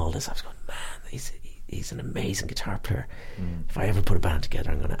soloing and all this. I was going, man, he's an amazing guitar player. If I ever put a band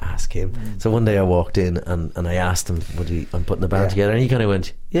together, I'm going to ask him. So one day I walked in and I asked him, I'm putting the band together, and he kind of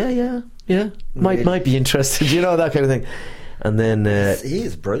went, yeah, might be interested, you know, that kind of thing. And then he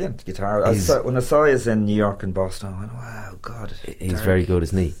is brilliant guitar. When I saw he in New York and Boston, I went, wow, God, he's very good,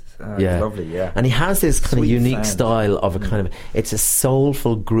 isn't he? Lovely, and he has this kind of unique sound. style of a kind of, it's a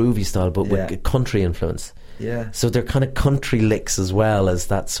soulful, groovy style, but with a country influence. So they're kind of country licks as well as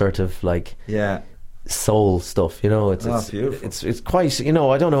that sort of like soul stuff, you know. It's beautiful. It's quite, you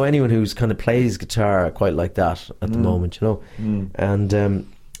know, I don't know anyone who's kind of plays guitar quite like that at the moment, you know.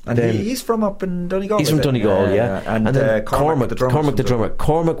 And then he's from up in Donegal. He's from Donegal, And then Cormac the drummer.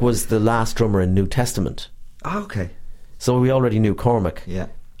 Cormac was the last drummer in New Testament. Oh, okay. So we already knew Cormac. Yeah.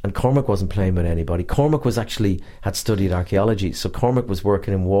 And Cormac wasn't playing with anybody. Cormac had studied archaeology, so Cormac was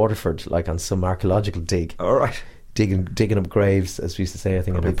working in Waterford, like on some archaeological dig. All right. Digging up graves, as we used to say, I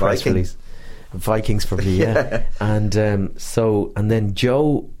think, in a press release. Vikings, probably, yeah. And then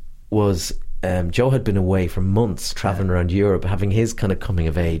Joe had been away for months, travelling around Europe, having his kind of coming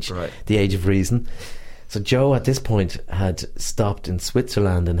of age, the age of reason. So Joe, at this point, had stopped in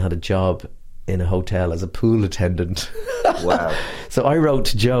Switzerland and had a job in a hotel as a pool attendant. Wow. So I wrote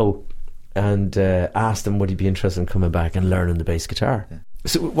to Joe and asked him would he be interested in coming back and learning the bass guitar.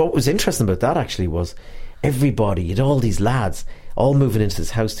 So what was interesting about that actually was everybody, you had all these lads all moving into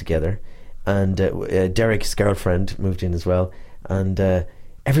this house together, and Derek's girlfriend moved in as well, and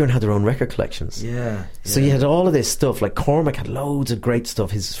everyone had their own record collections. So you had all of this stuff. Like Cormac had loads of great stuff.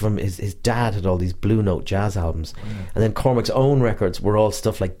 His dad had all these Blue Note jazz albums, and then Cormac's own records were all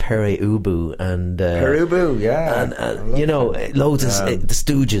stuff like Pere Ubu and and you know, loads of the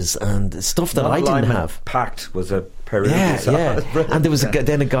Stooges and stuff that I didn't have. Packed was a Pere Ubu song. And there was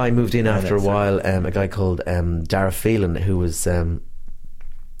then a guy moved in after a while, a guy called Dara Phelan, who was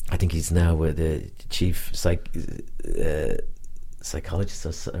I think he's now the chief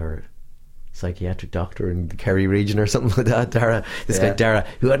psychologist or psychiatric doctor in the Kerry region or something like that. Guy Dara,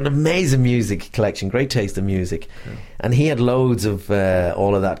 who had an amazing music collection, great taste in music, and he had loads of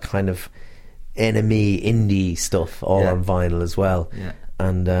all of that kind of enemy indie stuff all on vinyl as well.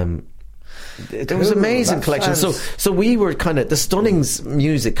 And there was amazing collection. So we were kind of, the Stunnings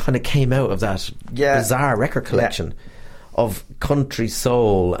music kind of came out of that bizarre record collection of country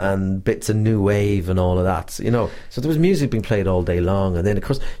soul and bits of new wave and all of that, you know. So there was music being played all day long, and then of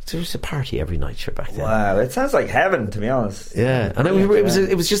course there was a party every night back then. Wow, it sounds like heaven, to be honest. Yeah, and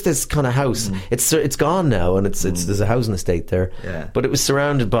it was just this kind of house. It's gone now, and it's there's a housing estate there. But it was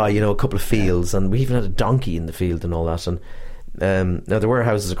surrounded by, you know, a couple of fields, and we even had a donkey in the field and all that. And now there were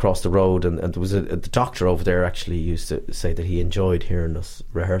houses across the road, and there was the doctor over there actually used to say that he enjoyed hearing us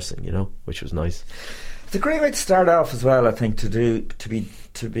rehearsing, you know, which was nice. It's a great way to start off as well, I think, to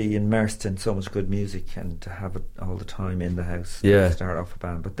be immersed in so much good music and to have it all the time in the house. Yeah. To start off a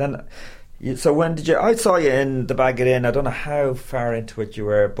band, but then So when did you? I saw you in the Bag It In. I don't know how far into it you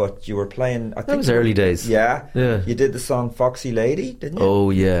were, but you were playing. I think that was early days. Yeah. Yeah. You did the song "Foxy Lady," didn't you? Oh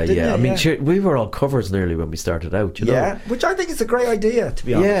yeah, Didn't yeah. you? I mean, Yeah. sure, we were all covers nearly when we started out. You know? Yeah, which I think is a great idea, to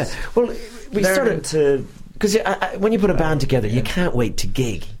be honest. Yeah. Well, we Learning started to. because when you put a band together, you can't wait to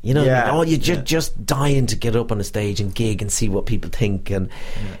gig. You know, Yeah. what I mean? You're just dying to get up on a stage and gig and see what people think, and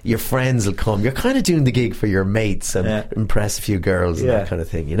your friends will come. You're kind of doing the gig for your mates and impress a few girls and that kind of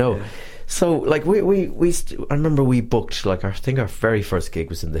thing. You know. Yeah. So, like, I remember we booked, like, I think our very first gig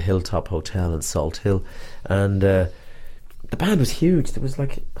was in the Hilltop Hotel in Salt Hill, and the band was huge. There was,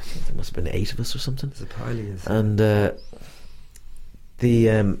 like, I think there must have been 8 of us or something. It probably is. And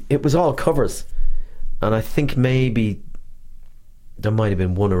it was all covers, and I think maybe there might have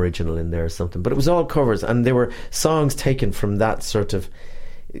been one original in there or something, but it was all covers, and they were songs taken from that sort of,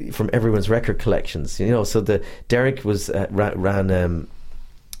 from everyone's record collections, you know. So Derek was ran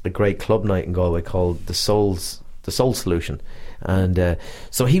a great club night in Galway called the Soul Solution, and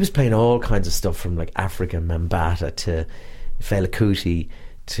so he was playing all kinds of stuff from like African Mambata to Fela Kuti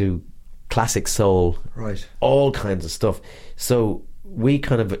to classic soul, right? All kinds of stuff. So we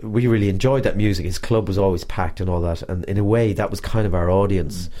really enjoyed that music. His club was always packed and all that, and in a way that was kind of our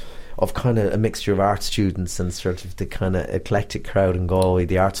audience. Of kind of a mixture of art students and sort of the kind of eclectic crowd in Galway,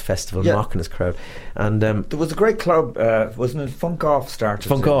 the Arts Festival Knockness crowd. And there was a great club, wasn't it? Funk Off started.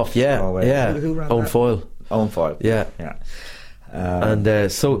 Funk Off, yeah, Galway. yeah. Who ran Owen that? Foyle. Owen Foyle, yeah.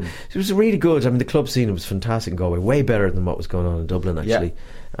 And so it was really good. I mean, the club scene was fantastic in Galway, way better than what was going on in Dublin, actually.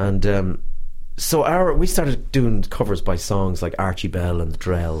 Yeah. And so we started doing covers by songs like Archie Bell and the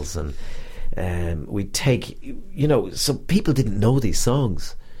Drells, and we'd take, you know, so people didn't know these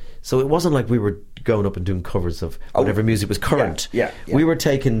songs. So it wasn't like we were going up and doing covers of whatever music was current. Yeah. We were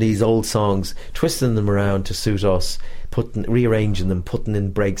taking these old songs, twisting them around to suit us, rearranging them, putting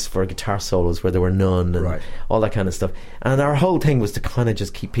in breaks for guitar solos where there were none, and all that kind of stuff. And our whole thing was to kind of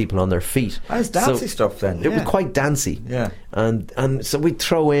just keep people on their feet. It's dancey stuff then. It was quite dancey. Yeah. And so we'd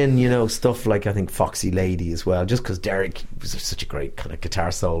throw in, you know, stuff like, I think, Foxy Lady as well, just because Derek was such a great kind of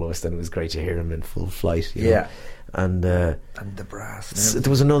guitar soloist, and it was great to hear him in full flight. You know? And the brass. There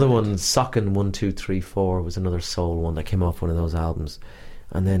was another one, Sockin' 1 2 3 4 was another soul one that came off one of those albums.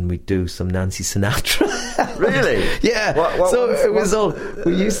 And then we'd do some Nancy Sinatra. Really? Yeah.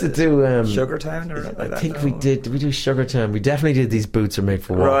 We used to do Sugartown or like I think we did we do Sugartown. We definitely did These Boots Are Made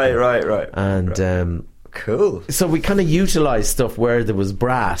for Walking. Right. And cool. So we kind of utilised stuff where there was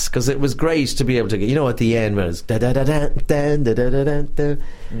brass, because it was great to be able to get, you know, at the end when it was da da da da da da da da da.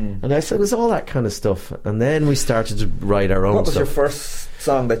 And I said it was all that kind of stuff. And then we started to write our own stuff. What was your first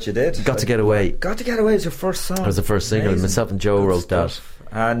song that you did? Got to Get Away. Got to Get Away was your first song. It was the first single. Myself and Joe wrote that.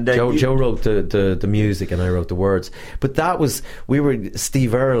 And Joe wrote the music and I wrote the words. But that was,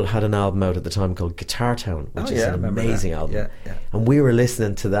 Steve Earle had an album out at the time called Guitar Town, which is an amazing album. Yeah. And we were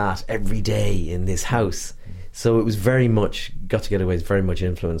listening to that every day in this house. So it was very much, Got to Get Away is very much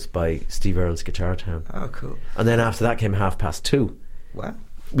influenced by Steve Earle's Guitar Town. Oh, cool. And then after that came 2:30. Wow.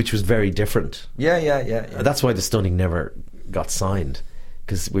 Which was very different. Yeah. And that's why The Stunning never got signed,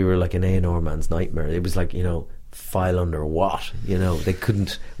 because we were like an A&R man's nightmare. It was like, you know, file under what? You know, they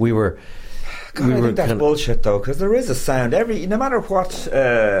couldn't. I think that's bullshit though, because there is a sound no matter what.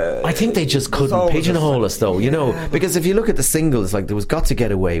 I think they just couldn't pigeonhole us though, you know, because if you look at the singles, like there was Got to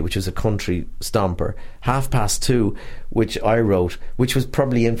Get Away, which was a country stomper, 2:30, which I wrote, which was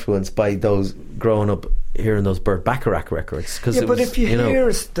probably influenced by those growing up hearing those Burt Bacharach records. But if you hear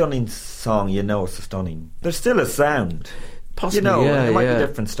a stunning song, you know it's a stunning. There's still a sound. Possibly, you know, there might be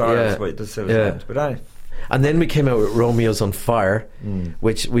different styles, but there's still a sound. But And then we came out with Romeo's on Fire,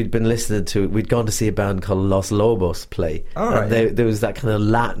 which we'd been listening to. We'd gone to see a band called Los Lobos play. And there was that kind of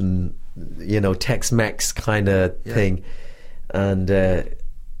Latin, you know, Tex-Mex kind of thing. And there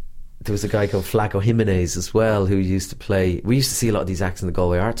was a guy called Flaco Jimenez as well, who used to play. We used to see a lot of these acts in the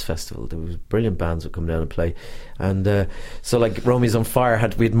Galway Arts Festival. There was brilliant bands would come down and play. And so like Romeo's on Fire,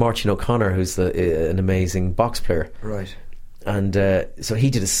 we had Martin O'Connor, who's an amazing box player. Right. And so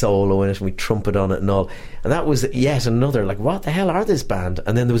he did a solo in it, and we trumpet on it and all, and that was yet another, like, what the hell are this band?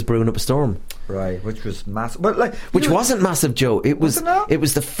 And then there was Brewing Up a Storm, right, which was massive, but like, which wasn't massive, Joe. It was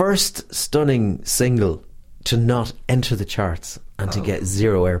the first Stunning single to not enter the charts and to get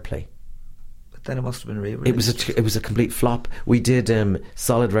zero airplay. But then it must have been re-released. It was a complete flop. We did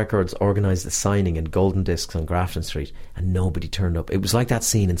Solid Records organised the signing in Golden Discs on Grafton Street, and nobody turned up. It was like that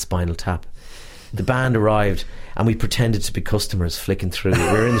scene in Spinal Tap. The band arrived and we pretended to be customers flicking through. We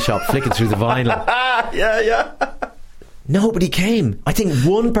were in the shop flicking through the vinyl. Yeah. Nobody came. I think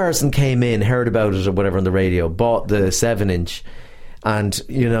one person came in, heard about it or whatever on the radio, bought the 7-inch, And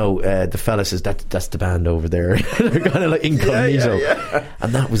the fella says that's the band over there. They're kind of like incognito,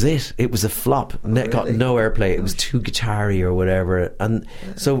 and that was it. It was a flop. Got no airplay. It was too guitar-y or whatever, and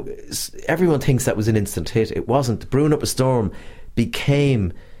so everyone thinks that was an instant hit. It wasn't. Brewing Up a Storm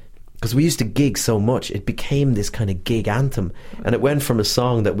became, because we used to gig so much, it became this kind of gig anthem, and it went from a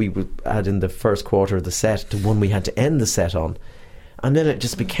song that we had in the first quarter of the set to one we had to end the set on, and then it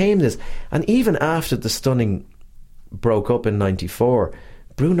just became this. And even after the Stunning broke up in 94,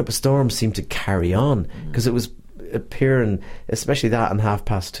 Brewing Up a Storm seemed to carry on, because it was appearing, especially that and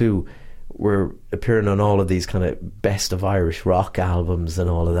 2:30 were appearing on all of these kind of best of Irish rock albums and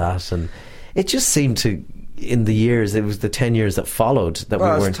all of that, and it just seemed to, in the years, it was the 10 years that followed that we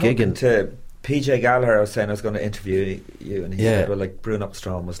weren't gigging. To PJ Gallagher, I was saying I was going to interview you, and he said, well, like, Brewing Up a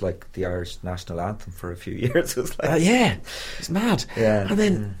Storm was like the Irish national anthem for a few years. It was like, it's mad. And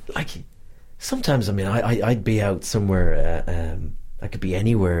then like, sometimes, I mean, I'd be out somewhere, I could be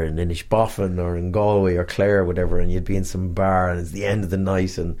anywhere in Inishbofin or in Galway or Clare or whatever, and you'd be in some bar and it's the end of the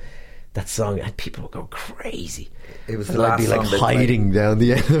night, and that song, and people would go crazy. It was and the last I'd be like song hiding down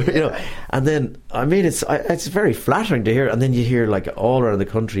the end, And then, I mean, it's very flattering to hear, and then you hear like all around the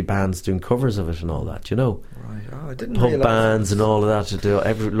country bands doing covers of it and all that, Right. Oh, I didn't pub realise bands and all of that to do.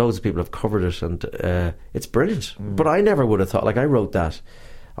 Loads of people have covered it, and it's brilliant. But I never would have thought, like, I wrote that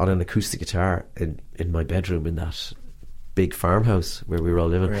on an acoustic guitar in my bedroom in that big farmhouse where we were all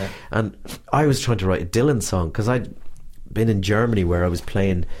living, and I was trying to write a Dylan song, because I'd been in Germany where I was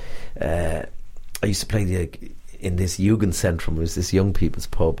playing, I used to play in this Jugendzentrum. It was this young people's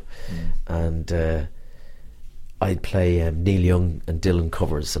pub, and I'd play Neil Young and Dylan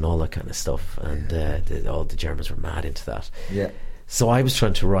covers and all that kind of stuff, and all the Germans were mad into that. So I was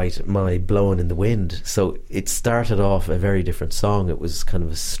trying to write my Blowing in the Wind. So it started off a very different song. It was kind of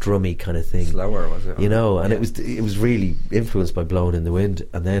a strummy kind of thing. Slower, was it? And it was really influenced by Blowing in the Wind.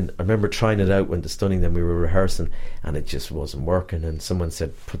 And then I remember trying it out when the Stunning, then we were rehearsing, and it just wasn't working. And someone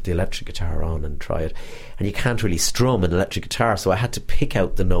said, put the electric guitar on and try it. And you can't really strum an electric guitar, so I had to pick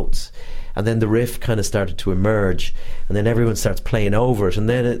out the notes. And then the riff kind of started to emerge, and then everyone starts playing over it, and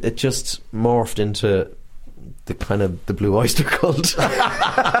then it just morphed into the kind of the Blue Oyster Cult. With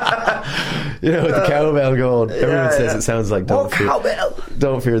the cowbell going. Everyone says it sounds like Don't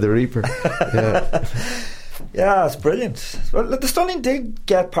Fear the Reaper. It's brilliant. Well, the Stunning did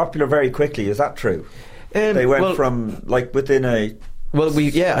get popular very quickly. Is that true? They went from like within a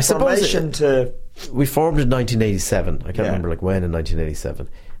I suppose to. We formed in 1987. I can't remember like when in 1987.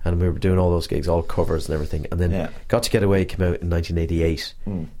 And we were doing all those gigs, all covers and everything. And then Got to Get Away came out in 1988,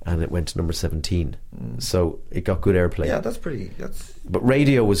 and it went to number 17. So it got good airplay. Yeah, that's pretty. But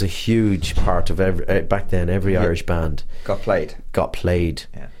radio was a huge part of back then. Every Irish band got played.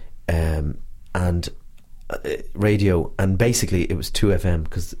 Yeah. And radio, and basically it was 2FM,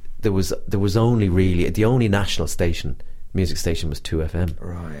 because there was only really the only national music station was 2FM.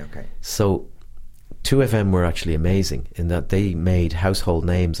 Right. Okay. So 2FM were actually amazing in that they made household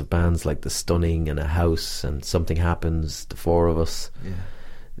names of bands like The Stunning and A House and Something Happens, The Four of Us,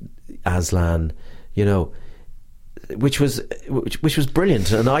 Aslan, which was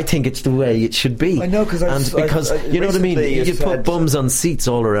brilliant, and I think it's the way it should be. I know, because you know what I mean. You put bums on seats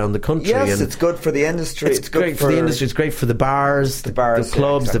all around the country. Yes, and it's good for the industry. It's great for the industry. It's great for the bars, the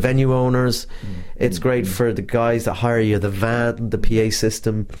clubs, the venue owners. It's great for the guys that hire you, the van, the PA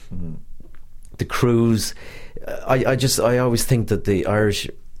system. The crews. I always think that the Irish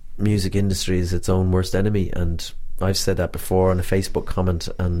music industry is its own worst enemy, and I've said that before on a Facebook comment,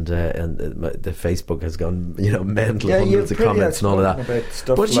 and the Facebook has gone mental, hundreds of comments and all of that.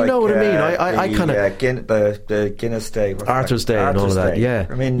 But you know what I mean. I kind of the Guinness Day, Arthur's Day, and all of that. Yeah,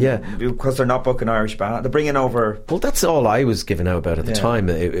 I mean, because they're not booking Irish band, they're bringing over. Well, that's all I was giving out about at the time.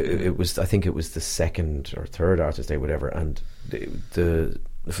 It was, I think it was the second or third Arthur's Day, whatever, and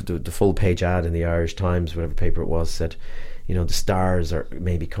the full page ad in the Irish Times, whatever paper it was, said, the stars are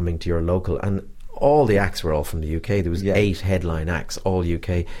maybe coming to your local, and all the acts were all from the UK. There was 8 headline acts, all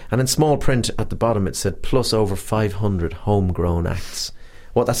UK, and in small print at the bottom it said plus over 500 homegrown acts.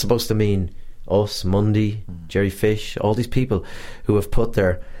 What that's supposed to mean? Us, Mundy, Jerry Fish, all these people who have put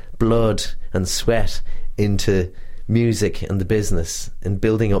their blood and sweat into music and the business and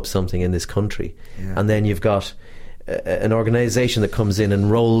building up something in this country, and then you've got an organisation that comes in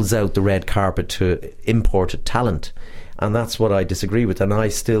and rolls out the red carpet to imported talent, and that's what I disagree with. And I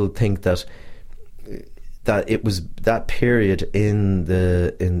still think that it was that period in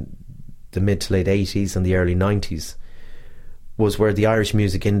the mid to late 80s and the early 90s was where the Irish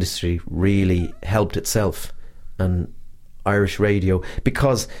music industry really helped itself, and Irish radio,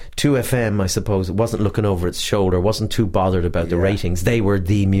 because 2FM, I suppose, wasn't looking over its shoulder, wasn't too bothered about the ratings. They were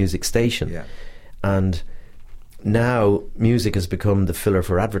the music station. Yeah. And now music has become the filler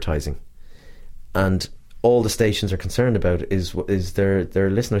for advertising. And all the stations are concerned about is their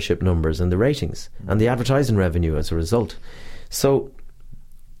listenership numbers and the ratings and the advertising revenue as a result. So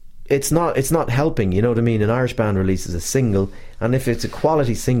it's not helping, you know what I mean? An Irish band releases a single, and if it's a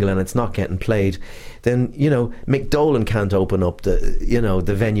quality single and it's not getting played, then, you know, Mick Dolan can't open up the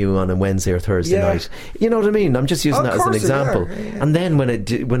venue on a Wednesday or Thursday night. You know what I mean? I'm just using that as an example. And then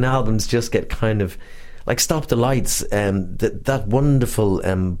when albums just get kind of like Stop the Lights, that wonderful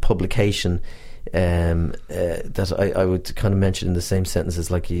publication that I would kind of mention in the same sentence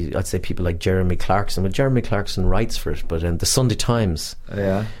as like I'd say people like Jeremy Clarkson. Well, Jeremy Clarkson writes for it, but the Sunday Times,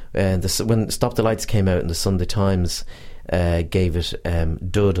 when Stop the Lights came out, and the Sunday Times gave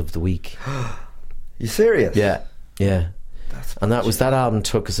it Dud of the Week. You serious? Yeah. That album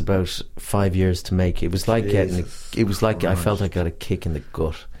took us about 5 years to make. It was like I felt I got a kick in the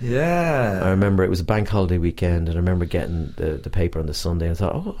gut. Yeah. I remember it was a bank holiday weekend, and I remember getting the paper on the Sunday, and I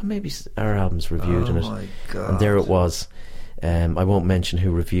thought, oh, maybe our album's reviewed in it. My God. And there it was. I won't mention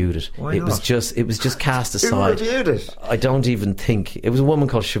who reviewed it. Why it not? was just cast aside. Who reviewed it? I don't even think it was a woman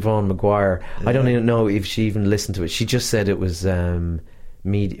called Siobhan Maguire. I don't even know if she even listened to it. She just said it was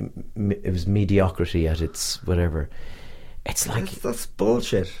mediocrity at its whatever. It's like that's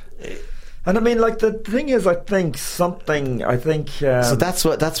bullshit. And I mean, like, the thing is, I think so that's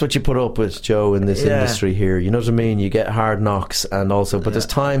what you put up with, Joe, in this industry here. You know what I mean? You get hard knocks, and also, but there's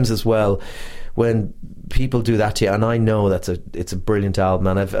times as well when people do that to you, and I know it's a brilliant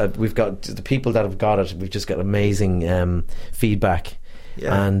album, and we've got the people that have got it. We've just got amazing feedback,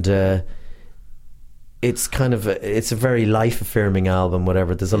 and it's kind of it's a very life affirming album.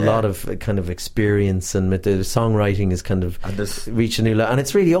 Whatever, there's a lot of kind of experience, and the songwriting is kind of reaching a new level, and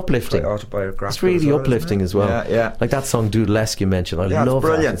it's really uplifting. Autobiographical. It's really uplifting as well. Yeah. Like that song Doodlesque you mentioned. I love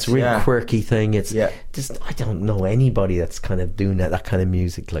that. It's a really quirky thing. It's just I don't know anybody that's kind of doing that kind of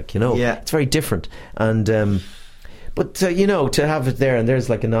music. Like, you know, it's very different. And but you know, to have it there, and there's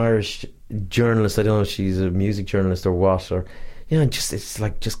like an Irish journalist. I don't know if she's a music journalist or what, or. You know, it's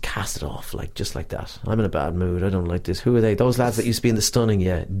like, just cast it off, like, just like that. I'm in a bad mood. I don't like this. Who are they? Those lads that used to be in the Stunning,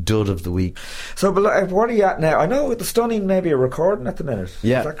 Dud of the Week. So, but what are you at now? I know with the Stunning maybe a recording at the minute.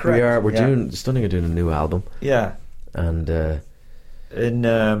 Yeah, is that correct? we are. We're doing the Stunning are doing a new album. Yeah, and we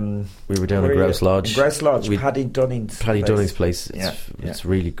were down at Grouse Lodge. Grouse Lodge, Paddy Dunning's place. It's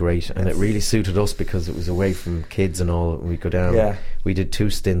really great, and it really suited us because it was away from kids and all. We go down. Yeah. We did 2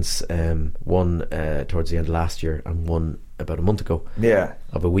 stints, one towards the end of last year, and one about a month ago. Yeah,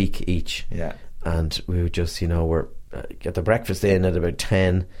 of a week each. Yeah, and we would just, you know, we're get the breakfast in at about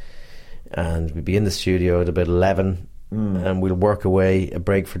 10, and we'd be in the studio at about 11. And we'll work away, a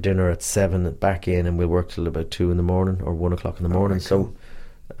break for dinner at 7, back in, and we'll work till about 2 in the morning or 1 o'clock in the morning. Cool.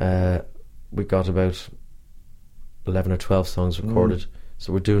 So we got about 11 or 12 songs recorded.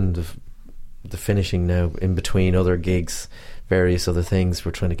 So we're doing the finishing now, in between other gigs, various other things.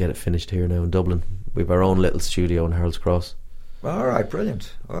 We're trying to get it finished here now in Dublin. We have our own little studio in Harold's Cross. All right,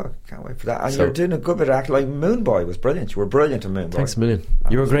 brilliant. Oh, can't wait for that. And you're doing a good bit of acting. Like Moon Boy was brilliant. You were brilliant in Moon Boy. Thanks a million.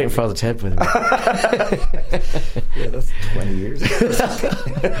 You were great in Father Ted with me. Yeah, that's 20 years.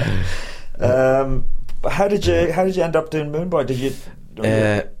 How did you end up doing Moon Boy? Did you?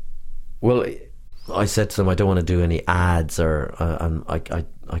 Well, I said to them, I don't want to do any ads, or I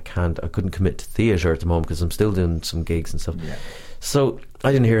couldn't commit to theatre at the moment because I'm still doing some gigs and stuff. Yeah. So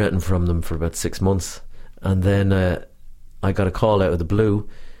I didn't hear anything from them for about 6 months, and then I got a call out of the blue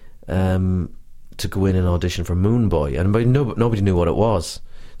to go in and audition for Moon Boy, and nobody knew what it was.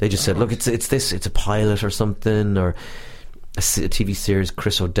 They just said, look, it's a pilot or something, or a TV series.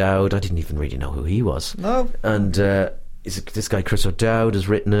 Chris O'Dowd, I didn't even really know who he was. No. And this guy Chris O'Dowd has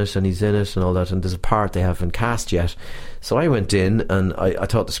written it, and he's in it and all that, and there's a part they haven't cast yet. So I went in, and I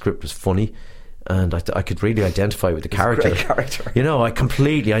thought the script was funny, and I could really identify with the character. It's a great character. You know, I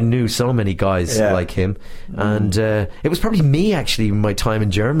knew so many guys like him, and it was probably me, actually, my time in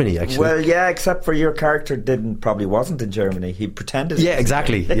Germany, actually. Well, yeah, except for your character probably wasn't in Germany. He pretended. Yeah,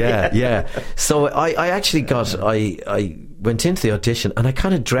 exactly. Yeah. So I actually I went into the audition, and I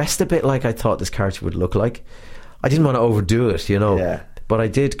kind of dressed a bit like I thought this character would look like. I didn't want to overdo it, you know. Yeah. But I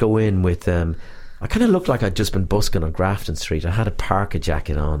did go in with I kind of looked like I'd just been busking on Grafton Street. I had a parka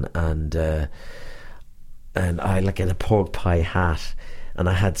jacket on, and I like in a pork pie hat, and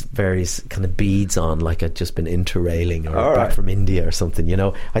I had various kind of beads on, like I'd just been interrailing or back from India or something, you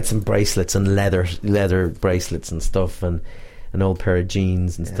know. I had some bracelets and leather bracelets and stuff, and an old pair of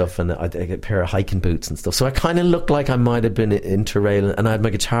jeans and stuff, and I had a pair of hiking boots and stuff. So I kind of looked like I might have been interrailing, and I had my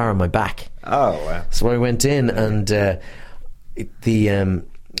guitar on my back. Oh, wow. So I went in, and I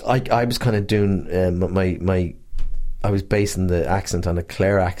was kind of doing I was basing the accent on a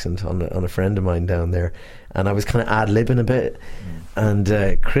Clare accent on a friend of mine down there, and I was kind of ad-libbing a bit.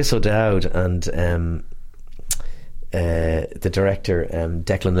 And Chris O'Dowd and the director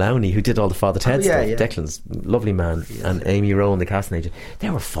Declan Lowney, who did all the Father Ted stuff, Declan's a lovely man, and Amy Rowan, the casting agent,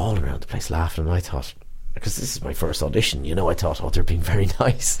 they were falling around the place laughing, and I thought, because this is my first audition, I thought, oh, they're being very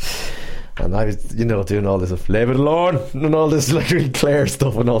nice. And I was, doing all this "Leave it alone" and all this like really Clare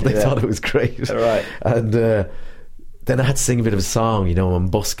stuff, and all. They thought it was great. Right. And then I had to sing a bit of a song, I'm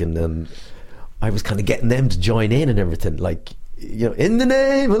busking, and I was kind of getting them to join in and everything, like, in the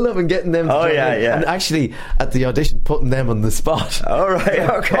name of love, and getting them to join in. And actually at the audition putting them on the spot. All right,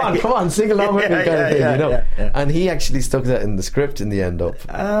 okay. Come on, sing along with me, kind of thing, Yeah. And he actually stuck that in the script in the end up.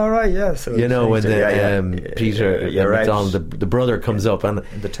 All right, yeah. So when Peter McDonald, the brother, comes up, and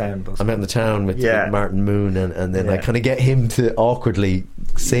in the town bus. I'm out in the town with Martin Moon, and then I kind of get him to awkwardly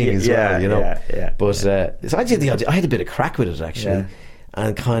sing as well, But so I did I had a bit of crack with it, actually. Yeah.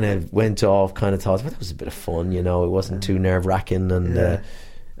 And kind of went off, kind of thought, well, that was a bit of fun, it wasn't too nerve-wracking. And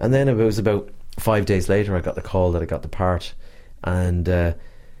then it was about 5 days later I got the call that I got the part, and I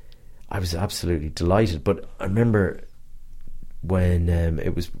was absolutely delighted. But I remember when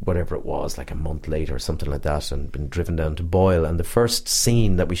it was, whatever it was, like a month later or something like that, and been driven down to Boyle, and the first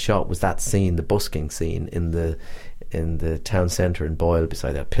scene that we shot was that scene, the busking scene in the town centre in Boyle,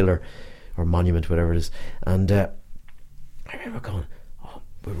 beside that pillar or monument, whatever it is. And I remember going,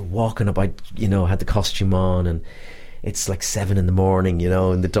 we were walking up, I had the costume on, and it's like 7 a.m,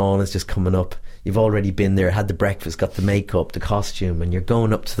 and the dawn is just coming up. You've already been there, had the breakfast, got the makeup, the costume, and you're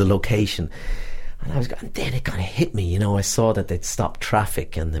going up to the location. And then it kind of hit me, I saw that they'd stopped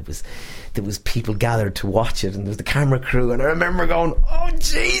traffic, and there was people gathered to watch it, and there was the camera crew, and I remember going, oh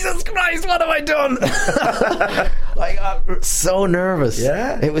Jesus Christ, what have I done? I got so nervous.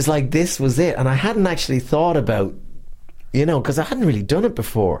 Yeah. It was like, this was it, and I hadn't actually thought about, because I hadn't really done it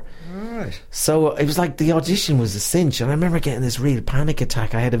before. Right. So it was like the audition was a cinch, and I remember getting this real panic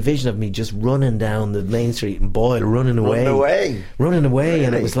attack. I had a vision of me just running down the main street in Boyle, running away. Really?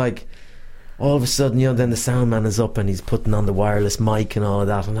 And it was like, all of a sudden, then the sound man is up and he's putting on the wireless mic and all of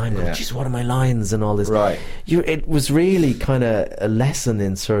that, and I'm going, geez, what are my lines and all this? Right. It was really kind of a lesson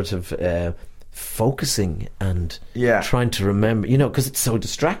in sort of focusing and trying to remember, because it's so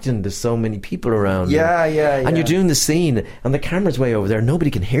distracting. There's so many people around. And you're doing the scene, and the camera's way over there. Nobody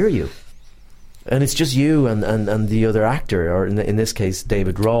can hear you, and it's just you and the other actor, or in this case,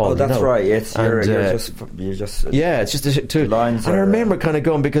 David Rawle. Oh, that's right. It's you're just it's just two lines. And I remember kind of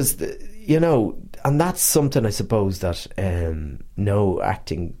going, because and that's something I suppose that no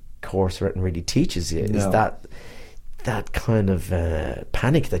acting course written really teaches you, is that kind of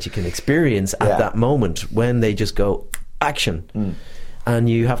panic that you can experience at that moment when they just go action, and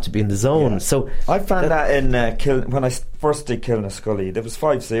you have to be in the zone. So I found that in when I first did Killing a Scully, there was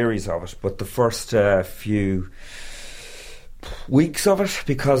 5 series of it, but the first few weeks of it,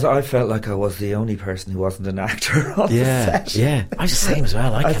 because I felt like I was the only person who wasn't an actor on the set. Yeah, I was the same as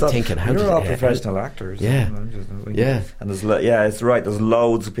well. I kept thinking, how you're all professional actors. And there's it's right. There's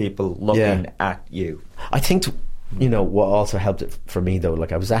loads of people looking at you. I think. What also helped it for me, though,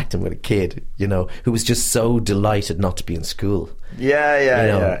 like I was acting with a kid, who was just so delighted not to be in school.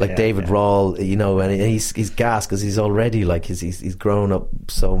 David Rawle, and he's gassed because he's already like he's grown up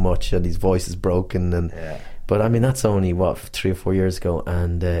so much, and his voice is broken, and but I mean that's only 3 or 4 years ago,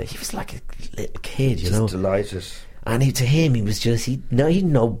 and he was like a little kid, just delighted, and to him he was just he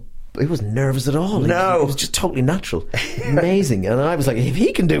wasn't nervous at all. It was just totally natural, amazing, and I was like, if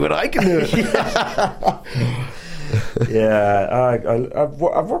he can do it, I can do it. I've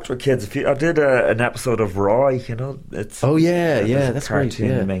worked with kids. I did an episode of Roy. It's that's great.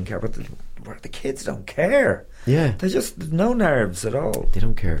 The main character, but the kids don't care. Yeah, they just no nerves at all. They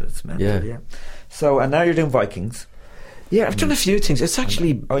don't care. It's mental. Yeah. So and now you're doing Vikings. Yeah, I've done a few things. It's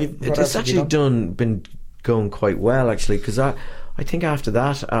actually been going quite well, actually, because I think after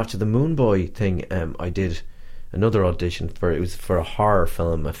the Moon Boy thing, I did another audition for a horror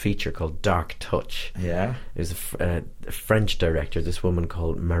film, a feature called Dark Touch. Yeah, it was a French director, this woman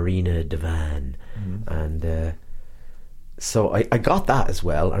called Marina Devan, and So I got that as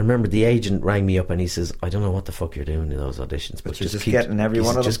well. I remember the agent rang me up and he says, I don't know what the fuck you're doing in those auditions, but you're just keep, getting every one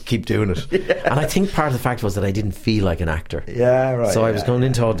of them. Just keep doing it. And I think part of the fact was that I didn't feel like an actor. Yeah, right. So I was going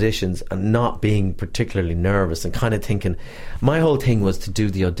into auditions and not being particularly nervous and kind of thinking, my whole thing was to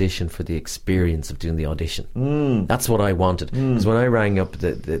do the audition for the experience of doing the audition. That's what I wanted. Because when I rang up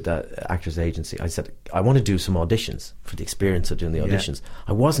the actors agency, I said, I want to do some auditions for the experience of doing the auditions.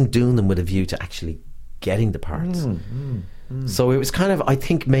 I wasn't doing them with a view to actually getting the parts. So it was kind of, I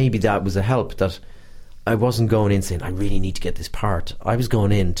think maybe that was a help, that I wasn't going in saying I really need to get this part. I was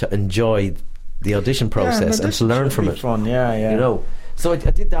going in to enjoy the audition process and to learn from it. Fun, yeah. You know, so I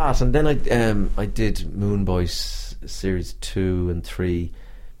did that, and then I did Moon Boys series 2 and 3,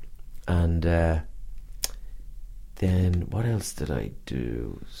 and then what else did I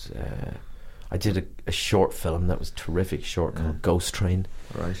do? I did a short film that was terrific, called Ghost Train.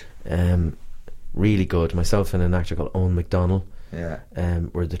 Right. Really good. Myself and an actor called Owen McDonnell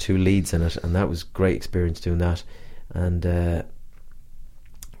were the two leads in it, and that was great experience doing that. And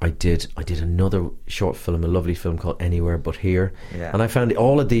I did another short film, a lovely film called Anywhere But Here. And I found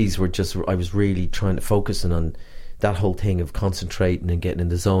all of these were just, I was really trying to focus on that whole thing of concentrating and getting in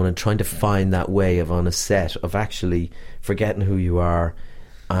the zone and trying to find that way of, on a set, of actually forgetting who you are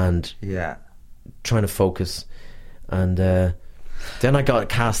and trying to focus. And then I got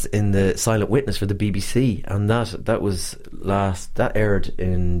cast in The Silent Witness for the BBC, and that aired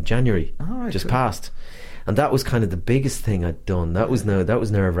in January, just past, and that was kind of the biggest thing I'd done. That was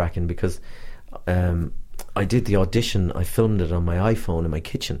nerve-wracking because I did the audition. I filmed it on my iPhone in my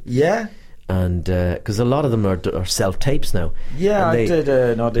kitchen. Yeah. And because a lot of them are self-tapes now. Yeah, I did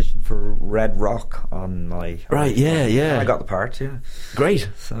an audition for Red Rock on my... Right, yeah. I got the part, yeah. Great.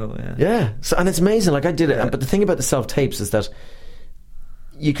 So, yeah. So, and it's amazing, like I did it, but the thing about the self-tapes is that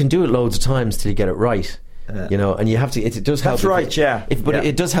you can do it loads of times till you get it right. You know, and you have to. It does help. That's right.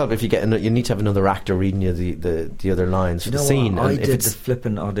 It does help if you get. You need to have another actor reading you the other lines for the scene. I did the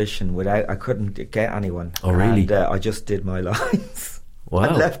flipping audition without. I couldn't get anyone. Oh really? And I just did my lines. Wow.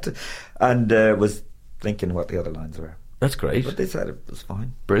 I left and was thinking what the other lines were. That's great. But they said it was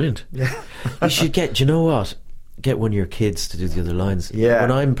fine. Brilliant. Yeah. You should get. Do you know what? Get one of your kids to do the other lines. Yeah.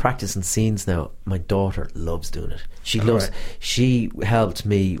 When I'm practicing scenes now, my daughter loves doing it. She loves. Right. She helped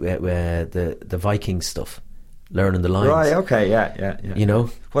me with the Viking stuff, learning the lines. Right. Okay. Yeah. You know.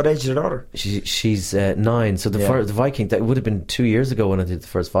 What age is your daughter? She's 9. So the Viking, that would have been 2 years ago when I did the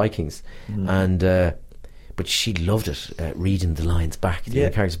first Vikings, and but she loved it, reading the lines back to the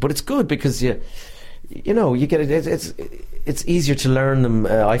characters. But it's good because you know, you get it. It's easier to learn them.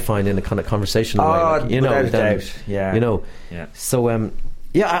 I find in a kind of conversational way, like, you know. You know. Yeah. So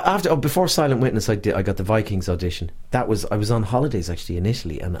before Silent Witness, I got the Vikings audition. I was on holidays actually in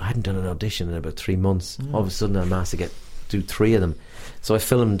Italy, and I hadn't done an audition in about 3 months. All of a sudden, I'm asked to do 3 of them. So I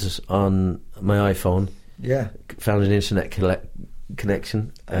filmed it on my iPhone. Yeah. Found an internet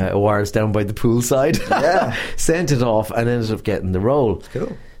connection, wires down by the poolside. Yeah. Sent it off and ended up getting the role.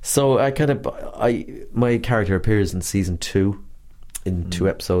 Cool. So my character appears in season 2 in 2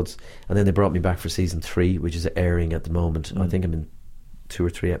 episodes, and then they brought me back for season 3, which is airing at the moment. I think I'm in 2 or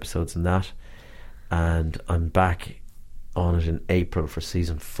 3 episodes in that, and I'm back on it in April for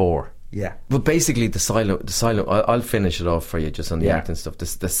season 4. Yeah. But basically the silent I'll finish it off for you just on the acting stuff.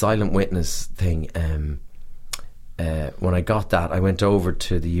 The Silent Witness thing, when I got that, I went over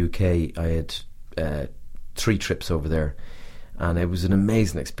to the UK. I had 3 trips over there, and it was an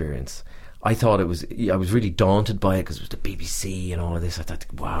amazing experience. I was really daunted by it because it was the BBC and all of this. I thought,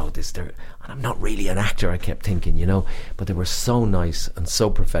 wow, and I'm not really an actor, I kept thinking, you know, but they were so nice and so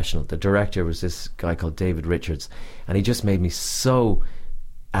professional. The director was this guy called David Richards, and he just made me so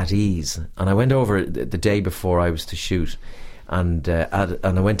at ease. And I went over the day before I was to shoot, and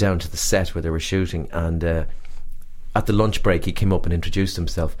I went down to the set where they were shooting, and at the lunch break he came up and introduced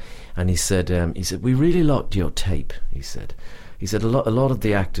himself, and he said, we really liked your tape. He said a lot of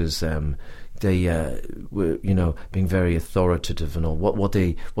the actors, they were, you know, being very authoritative and all what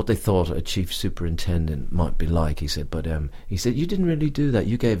they thought a chief superintendent might be like. He said, but he said, you didn't really do that.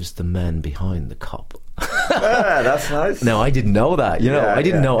 You gave us the man behind the cop. That's nice. No, I didn't know that. You know, I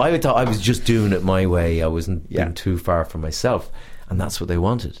didn't know. I thought I was just doing it my way. I wasn't being too far from myself. And that's what they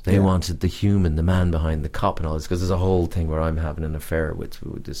wanted. They wanted the human, the man behind the cop and all this, because there's a whole thing where I'm having an affair with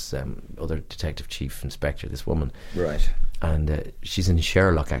this other detective chief inspector, this woman. Right. And she's in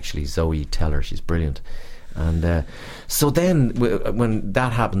Sherlock, actually, Zoe Teller. She's brilliant. And so then when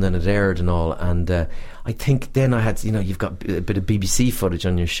that happened, then it aired and all, and I think then I had, you've got a bit of BBC footage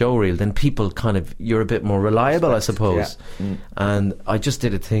on your show reel, then people you're a bit more reliable, I suppose. Yeah. And I just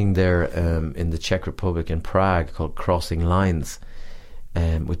did a thing there in the Czech Republic in Prague called Crossing Lines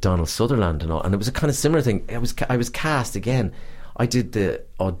with Donald Sutherland and all, and it was a kind of similar thing. I was cast again. I did the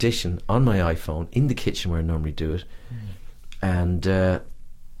audition on my iPhone in the kitchen where I normally do it, and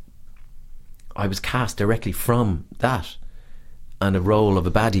I was cast directly from that. And a role of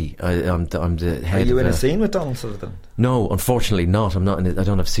a baddie. I'm the head. Are you of in a scene with Donald Sutherland? No, unfortunately not. I'm not in it. I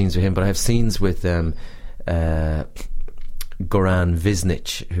don't have scenes with him, but I have scenes with Goran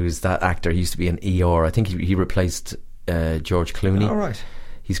Visnich, who's that actor. He used to be an ER. I think he replaced George Clooney. All right.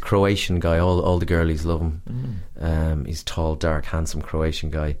 He's a Croatian guy. All the girlies love him. He's tall, dark, handsome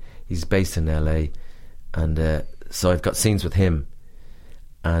Croatian guy. He's based in LA, and so I've got scenes with him.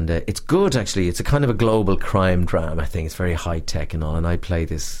 And it's good, actually. It's a kind of a global crime drama thing. It's very high tech and all. And I play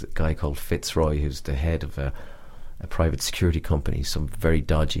this guy called Fitzroy, who's the head of a private security company, so very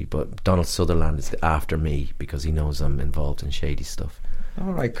dodgy. But Donald Sutherland is after me because he knows I'm involved in shady stuff.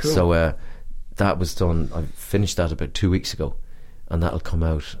 All right, cool. So that was done. I finished that about 2 weeks ago, and that'll come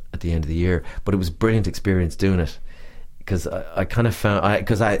out at the end of the year. But it was a brilliant experience doing it, because I kind of found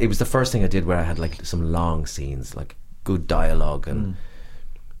it was the first thing I did where I had like some long scenes, like good dialogue and.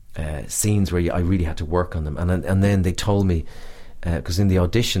 Scenes where I really had to work on them, and then they told me, because in the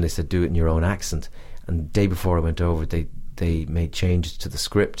audition they said do it in your own accent, and the day before I went over they made changes to the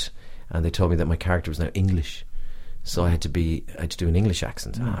script, and they told me that my character was now English, so I had to do an English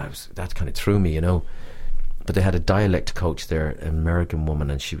accent. That kind of threw me, but they had a dialect coach there, an American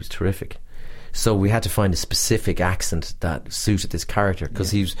woman, and she was terrific. So we had to find a specific accent that suited this character,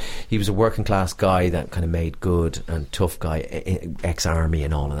 because he was a working class guy that kind of made good and tough guy, ex-army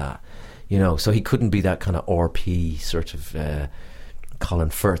and all of that, so he couldn't be that kind of RP sort of Colin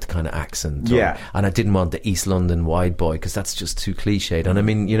Firth kind of accent. And I didn't want the East London wide boy, because that's just too cliched. And I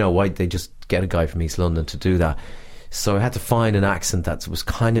mean, why they just get a guy from East London to do that? So I had to find an accent that was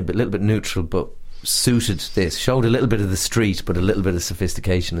kind of a little bit neutral, but suited this, showed a little bit of the street but a little bit of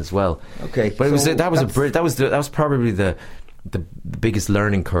sophistication as well. Okay, but that was probably the biggest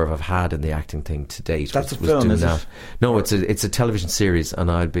learning curve I've had in the acting thing to date. That's a film, is it? No, it's a television series, and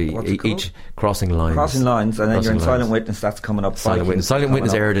I'd be each Crossing Lines. Crossing Lines, and then you're in Silent Witness. That's coming up. Silent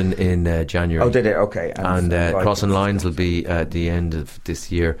Witness aired in January. Oh, did it? Okay. And Crossing Lines will be at the end of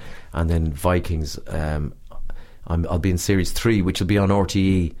this year, and then Vikings. I'll be in series 3, which will be on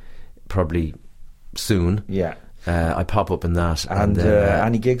RTE probably soon. I pop up in that. And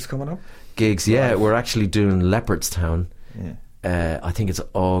any gigs coming up? Gigs, yeah. We're actually doing Leopardstown. I think it's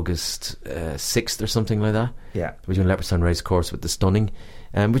August 6th or something like that. We're doing Leopardstown Racecourse with the Stunning,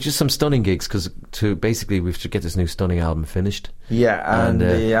 which is some stunning gigs, because basically we have to get this new Stunning album finished. And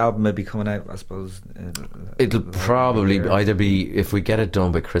the album may be coming out, I suppose. It'll probably either be, if we get it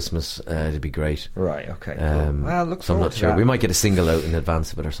done by Christmas, it'd be great. Right, okay. Cool. Well, look forward so I'm not to sure. that. We might get a single out in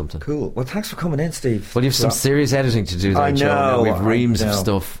advance of it or something. Cool. Well, thanks for coming in, Steve. Well, you have some serious editing to do there, I know. Joe. We have reams of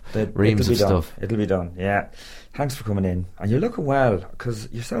stuff. Stuff. It'll be done, yeah. Thanks for coming in. And you're looking well, because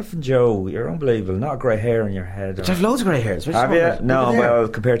yourself and Joe, you're unbelievable. Not grey hair in your head. But I have loads of grey hairs. Have you? No, well,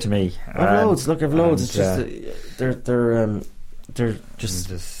 compared to me. I have loads. Look, I have loads. It's just they're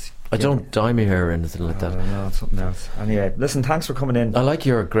just. I don't dye my hair or anything like that. No, it's something else. Anyway, listen, thanks for coming in. I like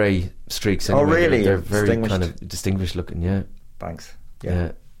your grey streaks anyway. Oh, really? They're very kind of distinguished looking, yeah. Thanks.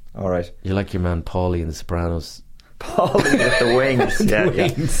 Yeah. All right. You like your man Paulie in The Sopranos. Paulie with the wings.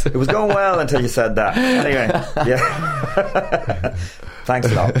 Wings. It was going well until you said that. Anyway, yeah.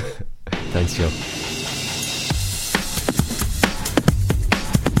 Thanks a lot. Thanks, Joe.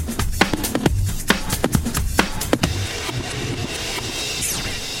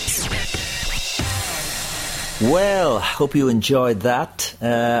 Well, hope you enjoyed that.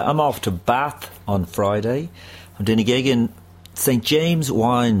 I'm off to Bath on Friday. I'm doing a gig in St James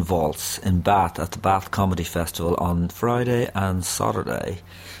Wine Vaults in Bath at the Bath Comedy Festival on Friday and Saturday.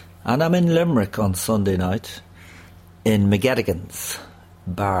 And I'm in Limerick on Sunday night in McGettigan's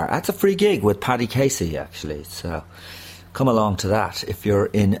Bar. That's a free gig with Paddy Casey, actually. So come along to that if you're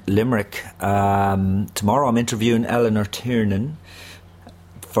in Limerick. Tomorrow I'm interviewing Eleanor Tiernan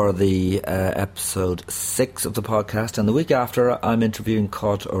for the episode 6 of the podcast, and the week after I'm interviewing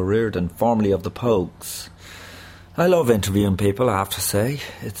Cod O'Riordan, formerly of the Pogues. I love interviewing people, I have to say.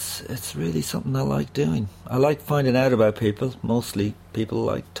 It's really something I like doing. I like finding out about people. Mostly people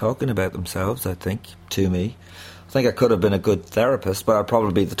like talking about themselves, I think, to me. I think I could have been a good therapist, but I'd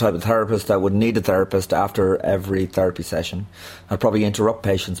probably be the type of therapist that would need a therapist after every therapy session. I'd probably interrupt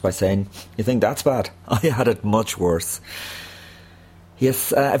patients by saying, "You think that's bad? I had it much worse."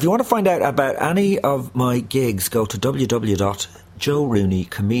 Yes, if you want to find out about any of my gigs, go to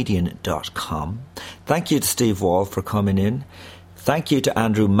www.joerooneycomedian.com. Thank you to Steve Wall for coming in. Thank you to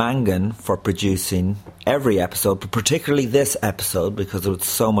Andrew Mangan for producing every episode, but particularly this episode, because there was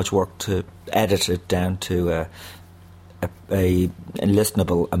so much work to edit it down to a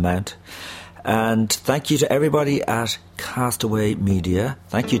listenable amount. And thank you to everybody at Castaway Media.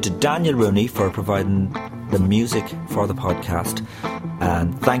 Thank you to Daniel Rooney for providing the music for the podcast.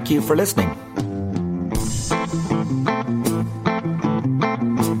 And thank you for listening.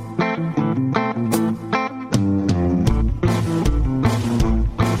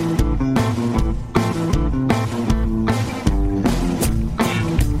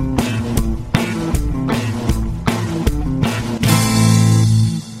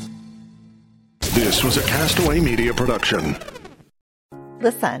 This was a Castaway Media production.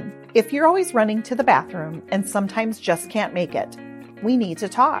 Listen, if you're always running to the bathroom and sometimes just can't make it, we need to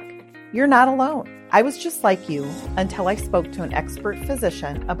talk. You're not alone. I was just like you until I spoke to an expert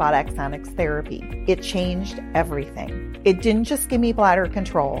physician about Axonics therapy. It changed everything. It didn't just give me bladder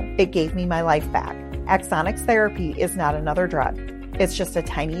control, it gave me my life back. Axonics therapy is not another drug. It's just a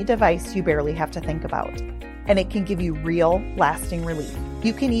tiny device you barely have to think about. And it can give you real, lasting relief.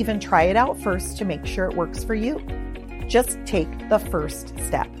 You can even try it out first to make sure it works for you. Just take the first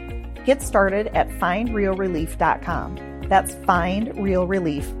step. Get started at findrealrelief.com. That's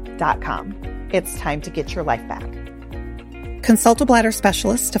findrealrelief.com. It's time to get your life back. Consult a bladder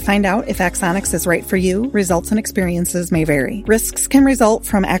specialist to find out if Axonics is right for you. Results and experiences may vary. Risks can result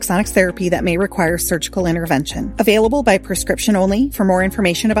from Axonics therapy that may require surgical intervention. Available by prescription only. For more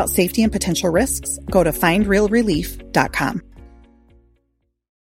information about safety and potential risks, go to findrealrelief.com.